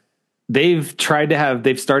honest. They've started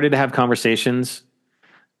to have conversations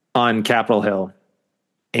on Capitol Hill,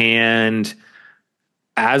 and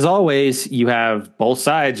as always, you have both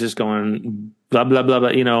sides just going blah blah blah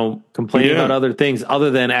blah. Complaining about other things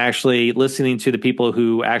other than actually listening to the people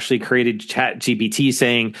who actually created ChatGPT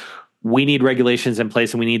saying, we need regulations in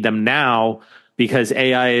place and we need them now because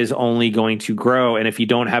AI is only going to grow. And if you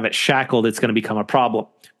don't have it shackled, it's going to become a problem.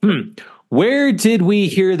 Where did we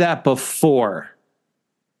hear that before?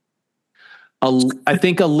 I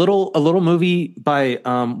think a little movie by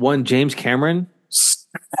one James Cameron,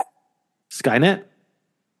 Skynet.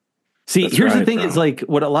 See, here's the thing: is like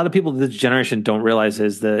what a lot of people of this generation don't realize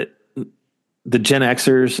is that the Gen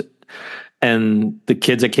Xers and the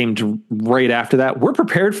kids that came right after that, we're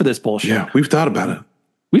prepared for this bullshit. Yeah, we've thought about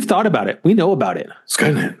it. We know about it.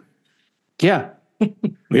 Skynet. Yeah.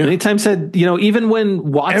 Anytime said, even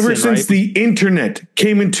when Watson, ever since the internet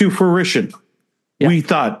came into fruition, we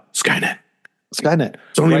thought Skynet.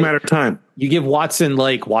 It's only a matter of time. You give Watson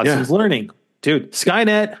Watson's learning. Dude,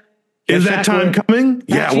 Skynet. Is that time coming?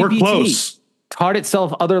 Yeah, we're close. Taught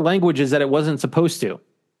itself other languages that it wasn't supposed to.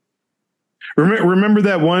 Remember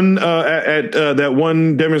that one at that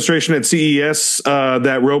one demonstration at CES,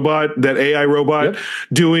 that AI robot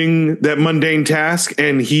doing that mundane task,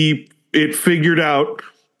 and it figured out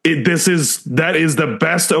that is the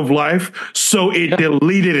best of life, so it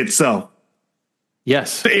deleted itself.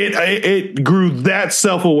 Yes, it grew that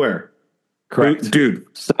self-aware. Correct, dude.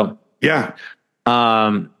 So yeah.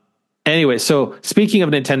 Anyway, so speaking of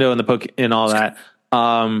Nintendo and the and all that.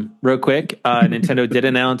 Real quick, Nintendo did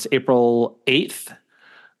announce April 8th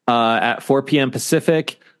at 4 p.m.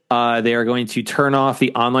 Pacific. They are going to turn off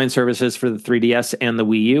the online services for the 3DS and the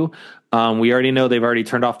Wii U. We already know they've already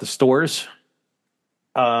turned off the stores.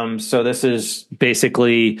 So this is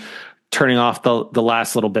basically turning off the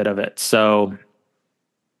last little bit of it. So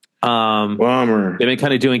bummer. They've been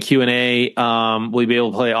kind of doing Q&A. Will you be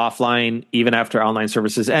able to play offline even after online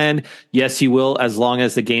services end? Yes, you will, as long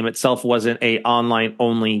as the game itself wasn't a online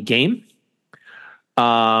only game.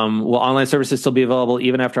 Will online services still be available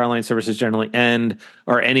even after online services generally end,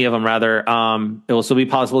 or any of them rather? It will still be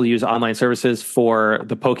possible to use online services for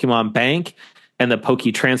the Pokemon Bank and the Poke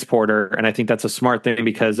Transporter, and I think that's a smart thing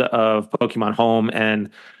because of Pokemon Home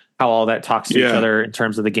and how all that talks to each other in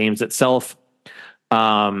terms of the games itself.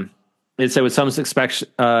 It said with some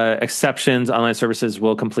exceptions, online services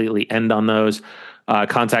will completely end on those.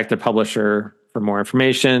 Contact the publisher for more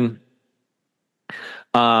information.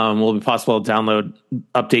 Will be possible to download,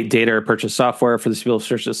 update data, or purchase software. For the people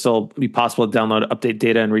search, it'll still be possible to download, update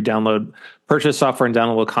data, and re-download, purchase software, and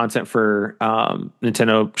downloadable content for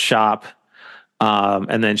Nintendo Shop.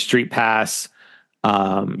 And then Street Pass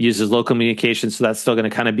uses local communication, so that's still going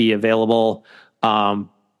to kind of be available.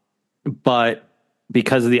 But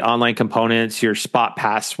because of the online components, your Spot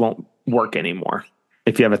Pass won't work anymore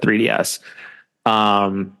if you have a 3DS.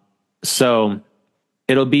 So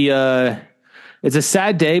it'll be it's a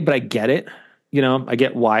sad day, but I get it. I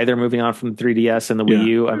get why they're moving on from the 3DS and the Wii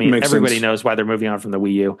U. I mean, everybody knows why they're moving on from the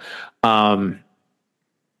Wii U.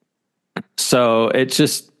 So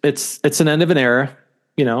it's an end of an era,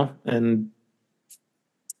 and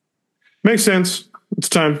makes sense. It's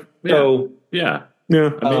time. So yeah.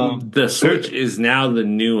 Yeah, I mean, the Switch is now the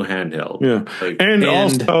new handheld. Yeah, and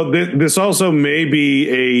also this also may be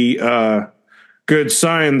a good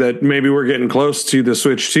sign that maybe we're getting close to the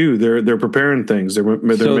Switch 2. They're preparing things.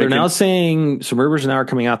 They're now saying, some rumors now are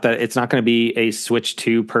coming out that it's not going to be a Switch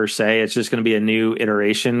 2 per se. It's just going to be a new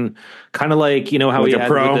iteration, kind of like, you know, how we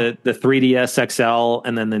had with the 3DS XL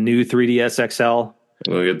and then the new 3DS XL.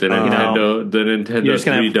 Look at the Nintendo you're just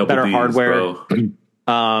going to have better hardware.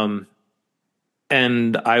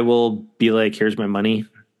 And I will be like, here's my money.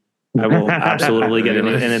 I will absolutely get it.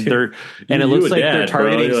 And it looks like they're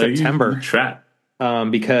targeting September.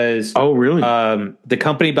 Because really? The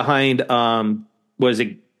company behind was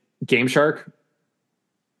it Game Shark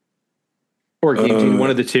or Game Team,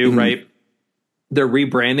 one of the two, right? They're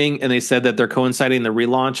rebranding, and they said that they're coinciding the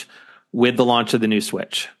relaunch with the launch of the new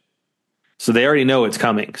Switch. So they already know it's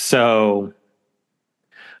coming. So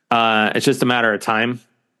it's just a matter of time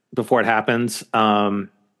before it happens. So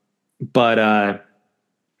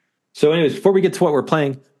anyways, before we get to what we're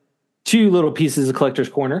playing, 2 little pieces of Collector's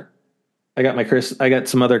Corner. I got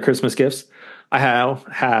some other Christmas gifts. I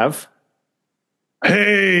have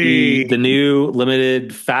the new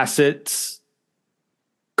limited facets.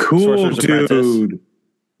 Cool, dude.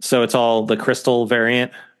 So it's all the crystal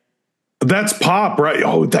variant. That's Pop, right?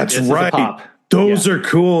 Oh, that's right. Pop. Those are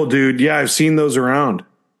cool, dude. Yeah, I've seen those around.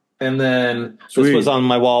 And then this was on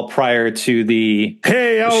my wall prior to the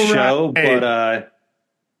show, but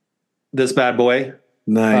this bad boy,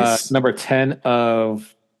 nice, number 10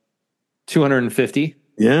 of 250.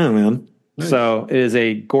 Yeah, man. Nice. So it is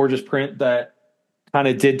a gorgeous print that kind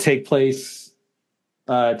of did take the place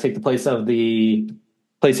of the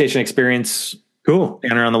PlayStation Experience. Cool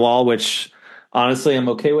banner on the wall, which honestly I'm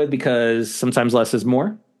okay with because sometimes less is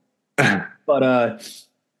more. But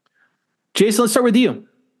Jason, let's start with you.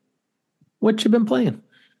 What you been playing?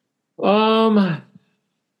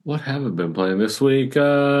 What have I been playing this week?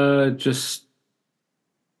 Just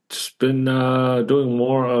been doing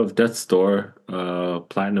more of Death's Door,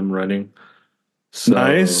 platinum running. So,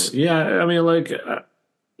 nice. Yeah, I mean, like,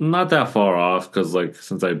 not that far off because, like,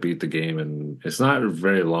 since I beat the game and it's not a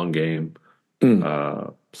very long game,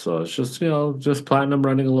 so it's just just platinum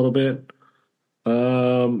running a little bit.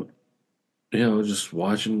 Just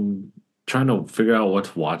watching, trying to figure out what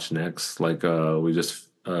to watch next. Like,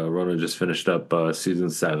 Rona just finished up season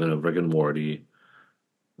 7 of Rick and Morty.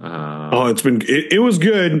 It was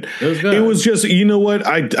good. It was just, you know what?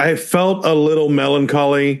 I felt a little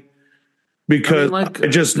melancholy because I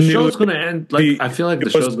just knew the show's going to end. Like, I feel like the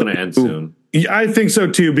show's going to end soon. I think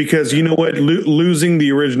so too, because you know what? Losing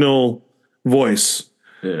the original voice.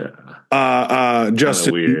 Yeah.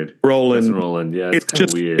 Justin Roland. Yeah, it's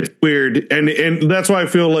just weird. It's weird, and that's why I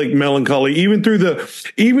feel like melancholy. Even through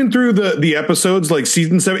the episodes, like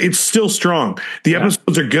season 7, it's still strong. The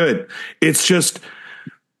episodes are good. It's just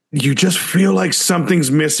you just feel like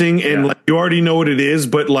something's missing, and like you already know what it is,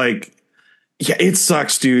 but like, yeah, it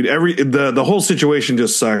sucks, dude. The whole situation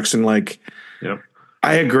just sucks, and like,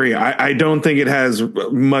 I agree. I don't think it has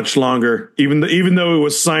much longer, even though it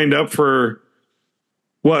was signed up for.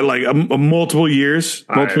 What, like a multiple year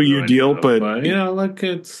deal, but like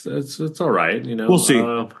it's all right. We'll see.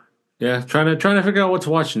 Trying to figure out what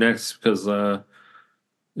to watch next because I've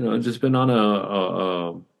just been on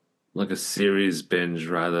a series binge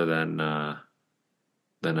rather than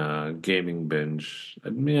a gaming binge.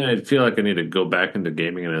 I mean, I feel like I need to go back into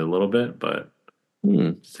gaming in a little bit, but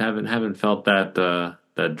just haven't felt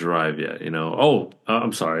that drive yet.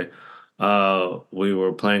 I'm sorry. We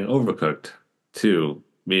were playing Overcooked 2.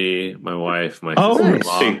 Me, my wife, my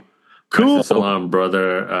sister-in-law, cool. my sister-in-law and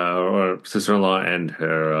brother, or sister-in-law and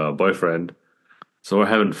her boyfriend. So we're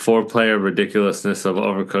having 4-player ridiculousness of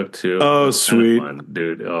Overcooked 2. Oh, sweet, fun,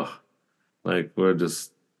 dude! Oh, like we're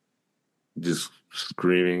just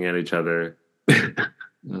screaming at each other.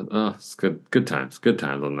 It's good. Good times. Good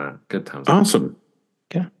times on that. Good times. Awesome.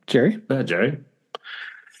 Okay, Jerry. Jerry.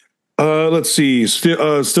 Let's see.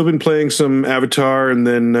 Still been playing some Avatar, and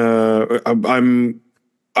then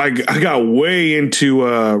I got way into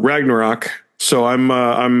Ragnarok, so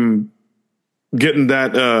I'm getting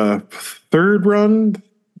that third run.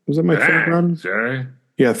 Was that my third run? Jerry.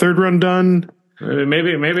 Yeah, third run done.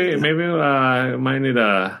 Maybe I might need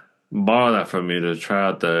to borrow that from you to try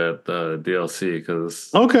out the DLC because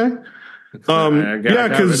okay. I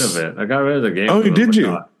got rid of it. I got rid of the game. Oh, did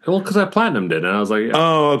you? Well, because I platinumed it, and I was like,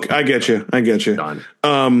 okay, I get you. Done.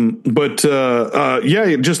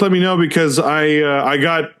 Just let me know because I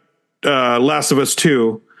got Last of Us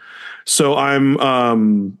 2, so I'm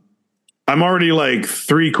already like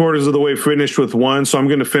 3/4 of the way finished with 1, so I'm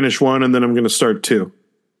going to finish 1 and then I'm going to start 2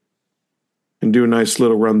 and do a nice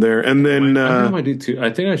little run there, and then I might do 2. I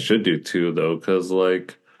think I should do 2 though, because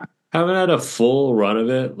like I haven't had a full run of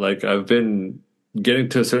it. Like I've been getting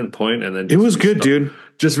to a certain point and then it was good, dude.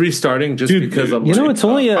 Just restarting, because I'm it's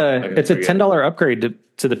only it's a $10 upgrade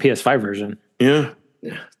to the PS5 version. Yeah,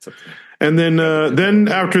 it's okay. And then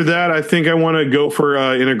after that, I think I want to go for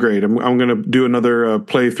integrate. I'm going to do another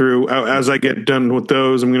playthrough. As I get done with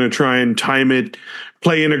those, I'm going to try and time it,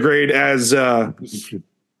 play integrate as 2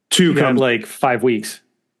 comes. Like 5 weeks.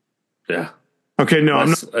 Yeah. Okay, no,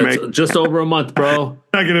 I'm not just over a month, bro.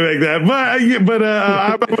 Not going to make that, but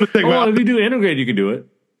I want to think about. If you do integrate, you can do it.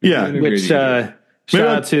 Yeah. Which shout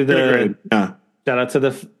out to the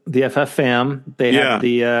FF fam. They have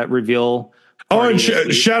the reveal. Oh, and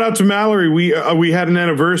shout out to Mallory. We had an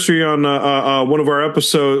anniversary on one of our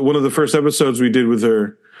episodes. One of the first episodes we did with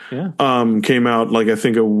her. Yeah. Came out like I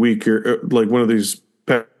think a week or like one of these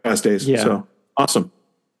past days. Yeah. So awesome.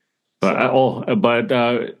 But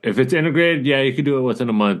if it's integrated, you can do it within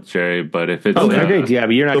a month, Jerry. But if it's but you're not gonna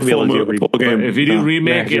be able to do a game. If you do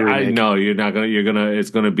remake, you're not gonna. It's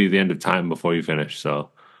gonna be the end of time before you finish.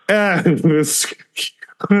 So. Anyways,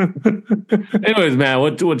 man,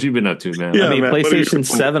 what you been up to, man? Yeah, I mean, PlayStation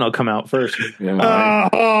 7 will come out first. Yeah,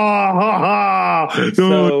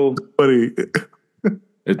 so funny.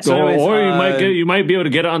 You might be able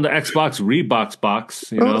to get it on the Xbox Rebox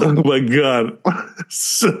box. You know? Oh my god,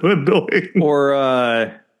 so annoying.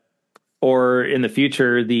 Or in the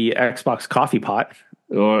future, the Xbox coffee pot.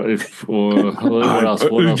 Or what else?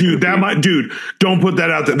 Don't put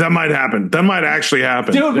that out there. That might happen. That might actually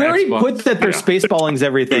happen. Dude, we already put that there's Spaceballing's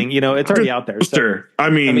everything. It's already out there. So, I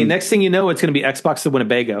mean, next thing you know, it's going to be Xbox the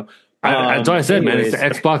Winnebago. That's what I said, man. It's the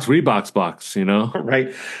Xbox Rebox box,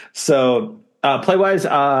 Right. So, play-wise,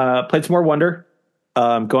 played some more Wonder.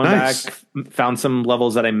 Going back, found some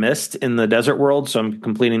levels that I missed in the desert world, so I'm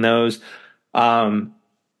completing those. My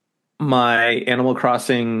Animal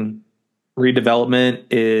Crossing redevelopment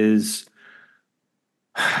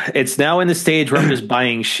it's now in the stage where I'm just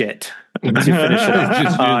buying shit to finish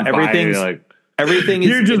it. Everything is.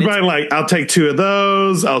 You're just buying I'll take 2 of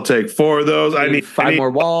those. I'll take 4 of those. I need 5 more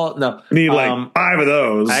wall. No, I need 5 of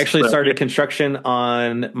those. I actually started construction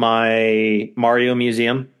on my Mario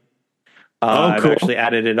museum. I've actually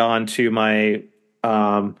added it on to my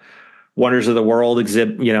Wonders of the World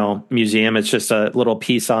museum. It's just a little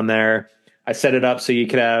piece on there. I set it up so you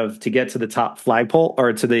could have to get to the top flagpole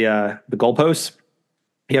or to the goalposts.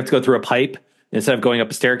 You have to go through a pipe. Instead of going up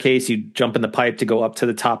a staircase, you jump in the pipe to go up to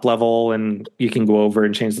the top level, and you can go over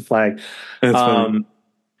and change the flag. That's funny.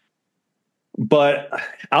 But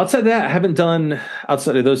outside of that,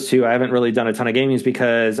 outside of those 2, I haven't really done a ton of gamings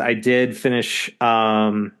because I did finish.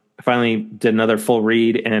 Finally did another full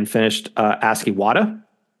read and finished Ask Iwata.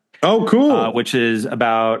 Oh, cool! Which is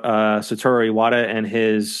about Satoru Iwata and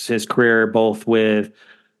his career both with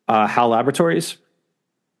HAL Laboratories,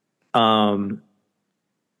 and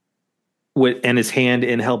his hand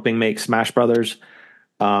in helping make Smash Brothers,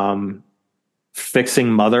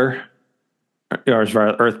 fixing Mother, or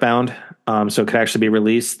Earthbound, so it could actually be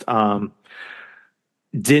released.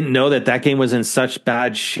 Didn't know that game was in such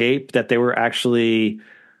bad shape that they were actually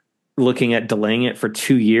looking at delaying it for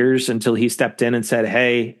 2 years until he stepped in and said,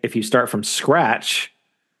 "Hey, if you start from scratch,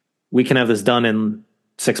 we can have this done in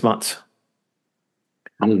 6 months."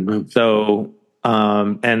 So,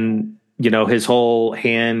 and his whole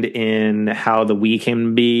hand in how the Wii came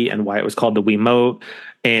to be and why it was called the Wiimote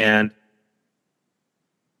and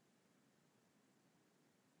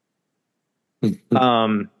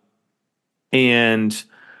and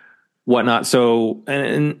whatnot. So,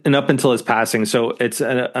 and up until his passing. So it's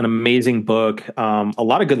an amazing book. A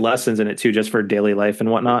lot of good lessons in it too, just for daily life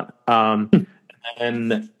and whatnot.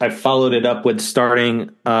 And I followed it up with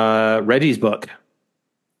starting Reggie's book.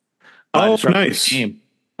 Oh, nice.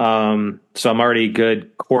 So I'm already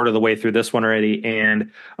good quarter of the way through this one already.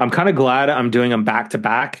 And I'm kind of glad I'm doing them back to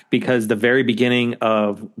back because the very beginning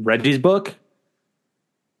of Reggie's book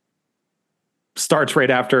starts right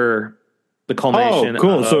after the culmination. Oh,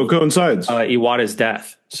 cool. So it coincides. Iwata's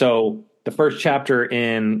death. So the first chapter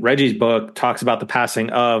in Reggie's book talks about the passing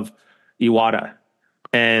of Iwata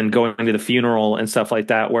and going to the funeral and stuff like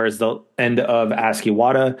that. Whereas the end of Ask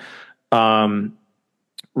Iwata,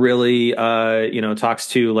 really, talks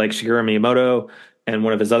to Shigeru Miyamoto and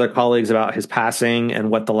one of his other colleagues about his passing and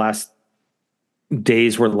what the last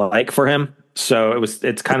days were like for him. So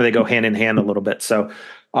it's kind of, they go hand in hand a little bit. So,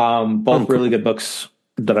 both really good books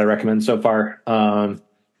that I recommend so far.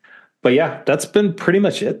 But yeah, that's been pretty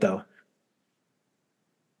much it though.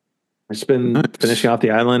 I've just been finishing off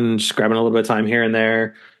the island, just grabbing a little bit of time here and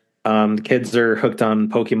there. The kids are hooked on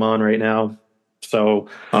Pokemon right now. So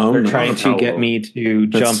they're trying to get me to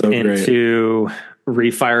jump into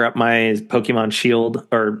refire up my Pokemon Shield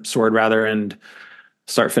or Sword rather, and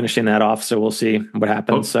start finishing that off. So we'll see what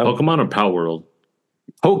happens. So Pokemon or Palworld?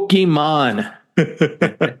 Pokemon,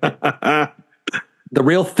 the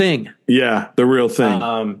real thing. Yeah, the real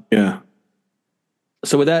thing. Yeah.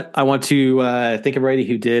 So with that, I want to thank everybody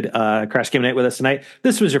who did Crash Game Night with us tonight.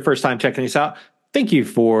 This was your first time checking us out. Thank you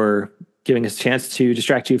for giving us a chance to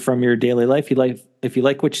distract you from your daily life. If you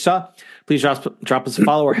like what you saw, please drop us a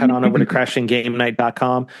follow or head on over to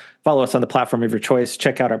crashinggamenight.com. Follow us on the platform of your choice.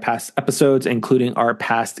 Check out our past episodes, including our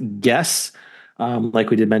past guests, like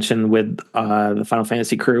we did mention with the Final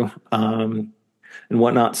Fantasy crew and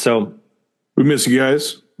whatnot. So we miss you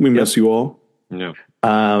guys. We miss you all. Yeah.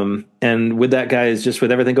 And with that, guys, just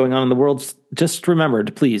with everything going on in the world, just remember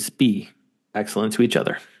to please be excellent to each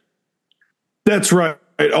other. That's right.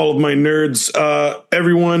 All of my nerds,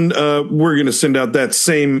 everyone, we're going to send out that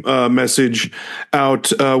same message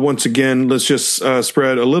out once again. Let's just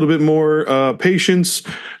spread a little bit more patience,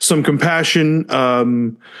 some compassion, a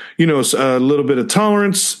little bit of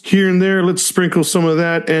tolerance here and there. Let's sprinkle some of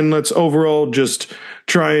that, and let's overall just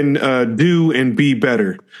try and do and be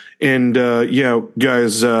better. And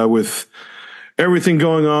guys, with everything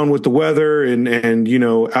going on with the weather and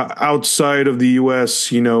outside of the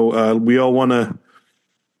U.S., we all want to.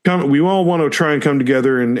 We all want to try and come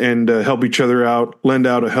together and help each other out, lend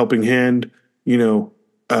out a helping hand,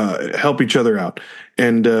 help each other out.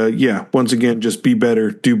 And once again, just be better,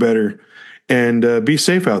 do better, and be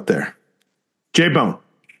safe out there. J-Bone.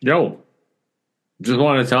 Yo, just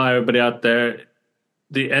want to tell everybody out there,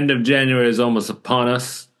 the end of January is almost upon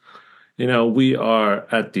us. We are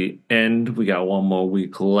at the end. We got one more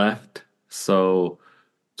week left. So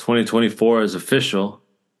 2024 is official,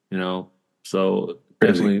 so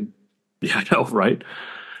definitely. Yeah, I know, right?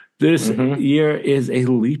 This year is a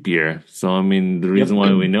leap year. So, the reason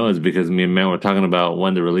why we know is because me and Matt were talking about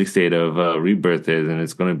when the release date of Rebirth is, and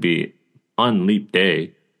it's going to be on Leap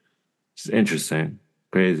Day. It's interesting.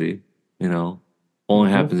 Crazy.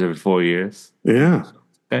 Only happens every 4 years. Yeah.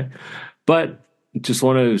 Okay. But just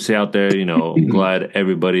want to say out there, I'm glad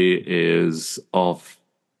everybody is all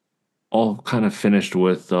kind of finished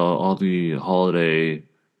with all the holiday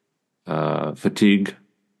fatigue,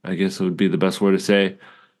 I guess would be the best word to say.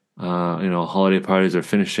 Holiday parties are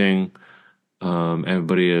finishing.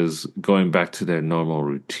 Everybody is going back to their normal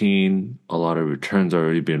routine. A lot of returns are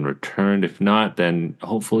already being returned. If not, then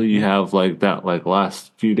hopefully you have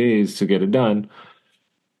last few days to get it done.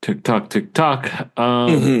 Tick tock, tick tock.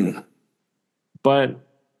 But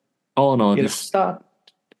all in all, just stop.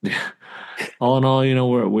 All in all,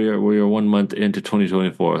 we're 1 month into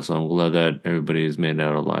 2024, so I'm glad that everybody has made it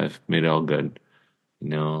out alive, made it all good. A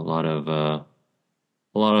lot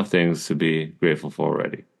of things to be grateful for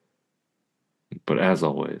already. But as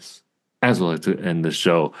always, I like to end the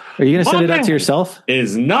show. Are you going to send it out to yourself?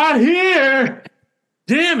 Is not here.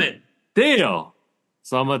 Damn it, Theo.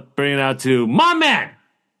 So I'm gonna bring it out to my man,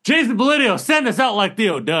 Jason Polidio. Send us out like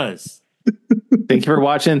Theo does. Thank you for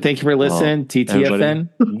watching. Thank you for listening. TTFN.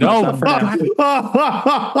 No.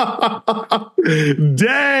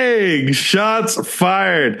 Dang! Shots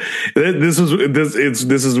fired. This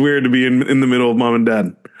is weird to be in the middle of mom and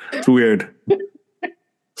dad. It's weird.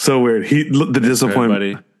 So weird. The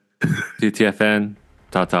disappointment. TTFN.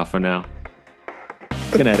 Ta for now.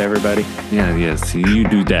 Good night, everybody. Yeah. Yes. You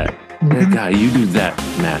do that. That guy. You do that,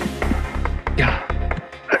 Matt.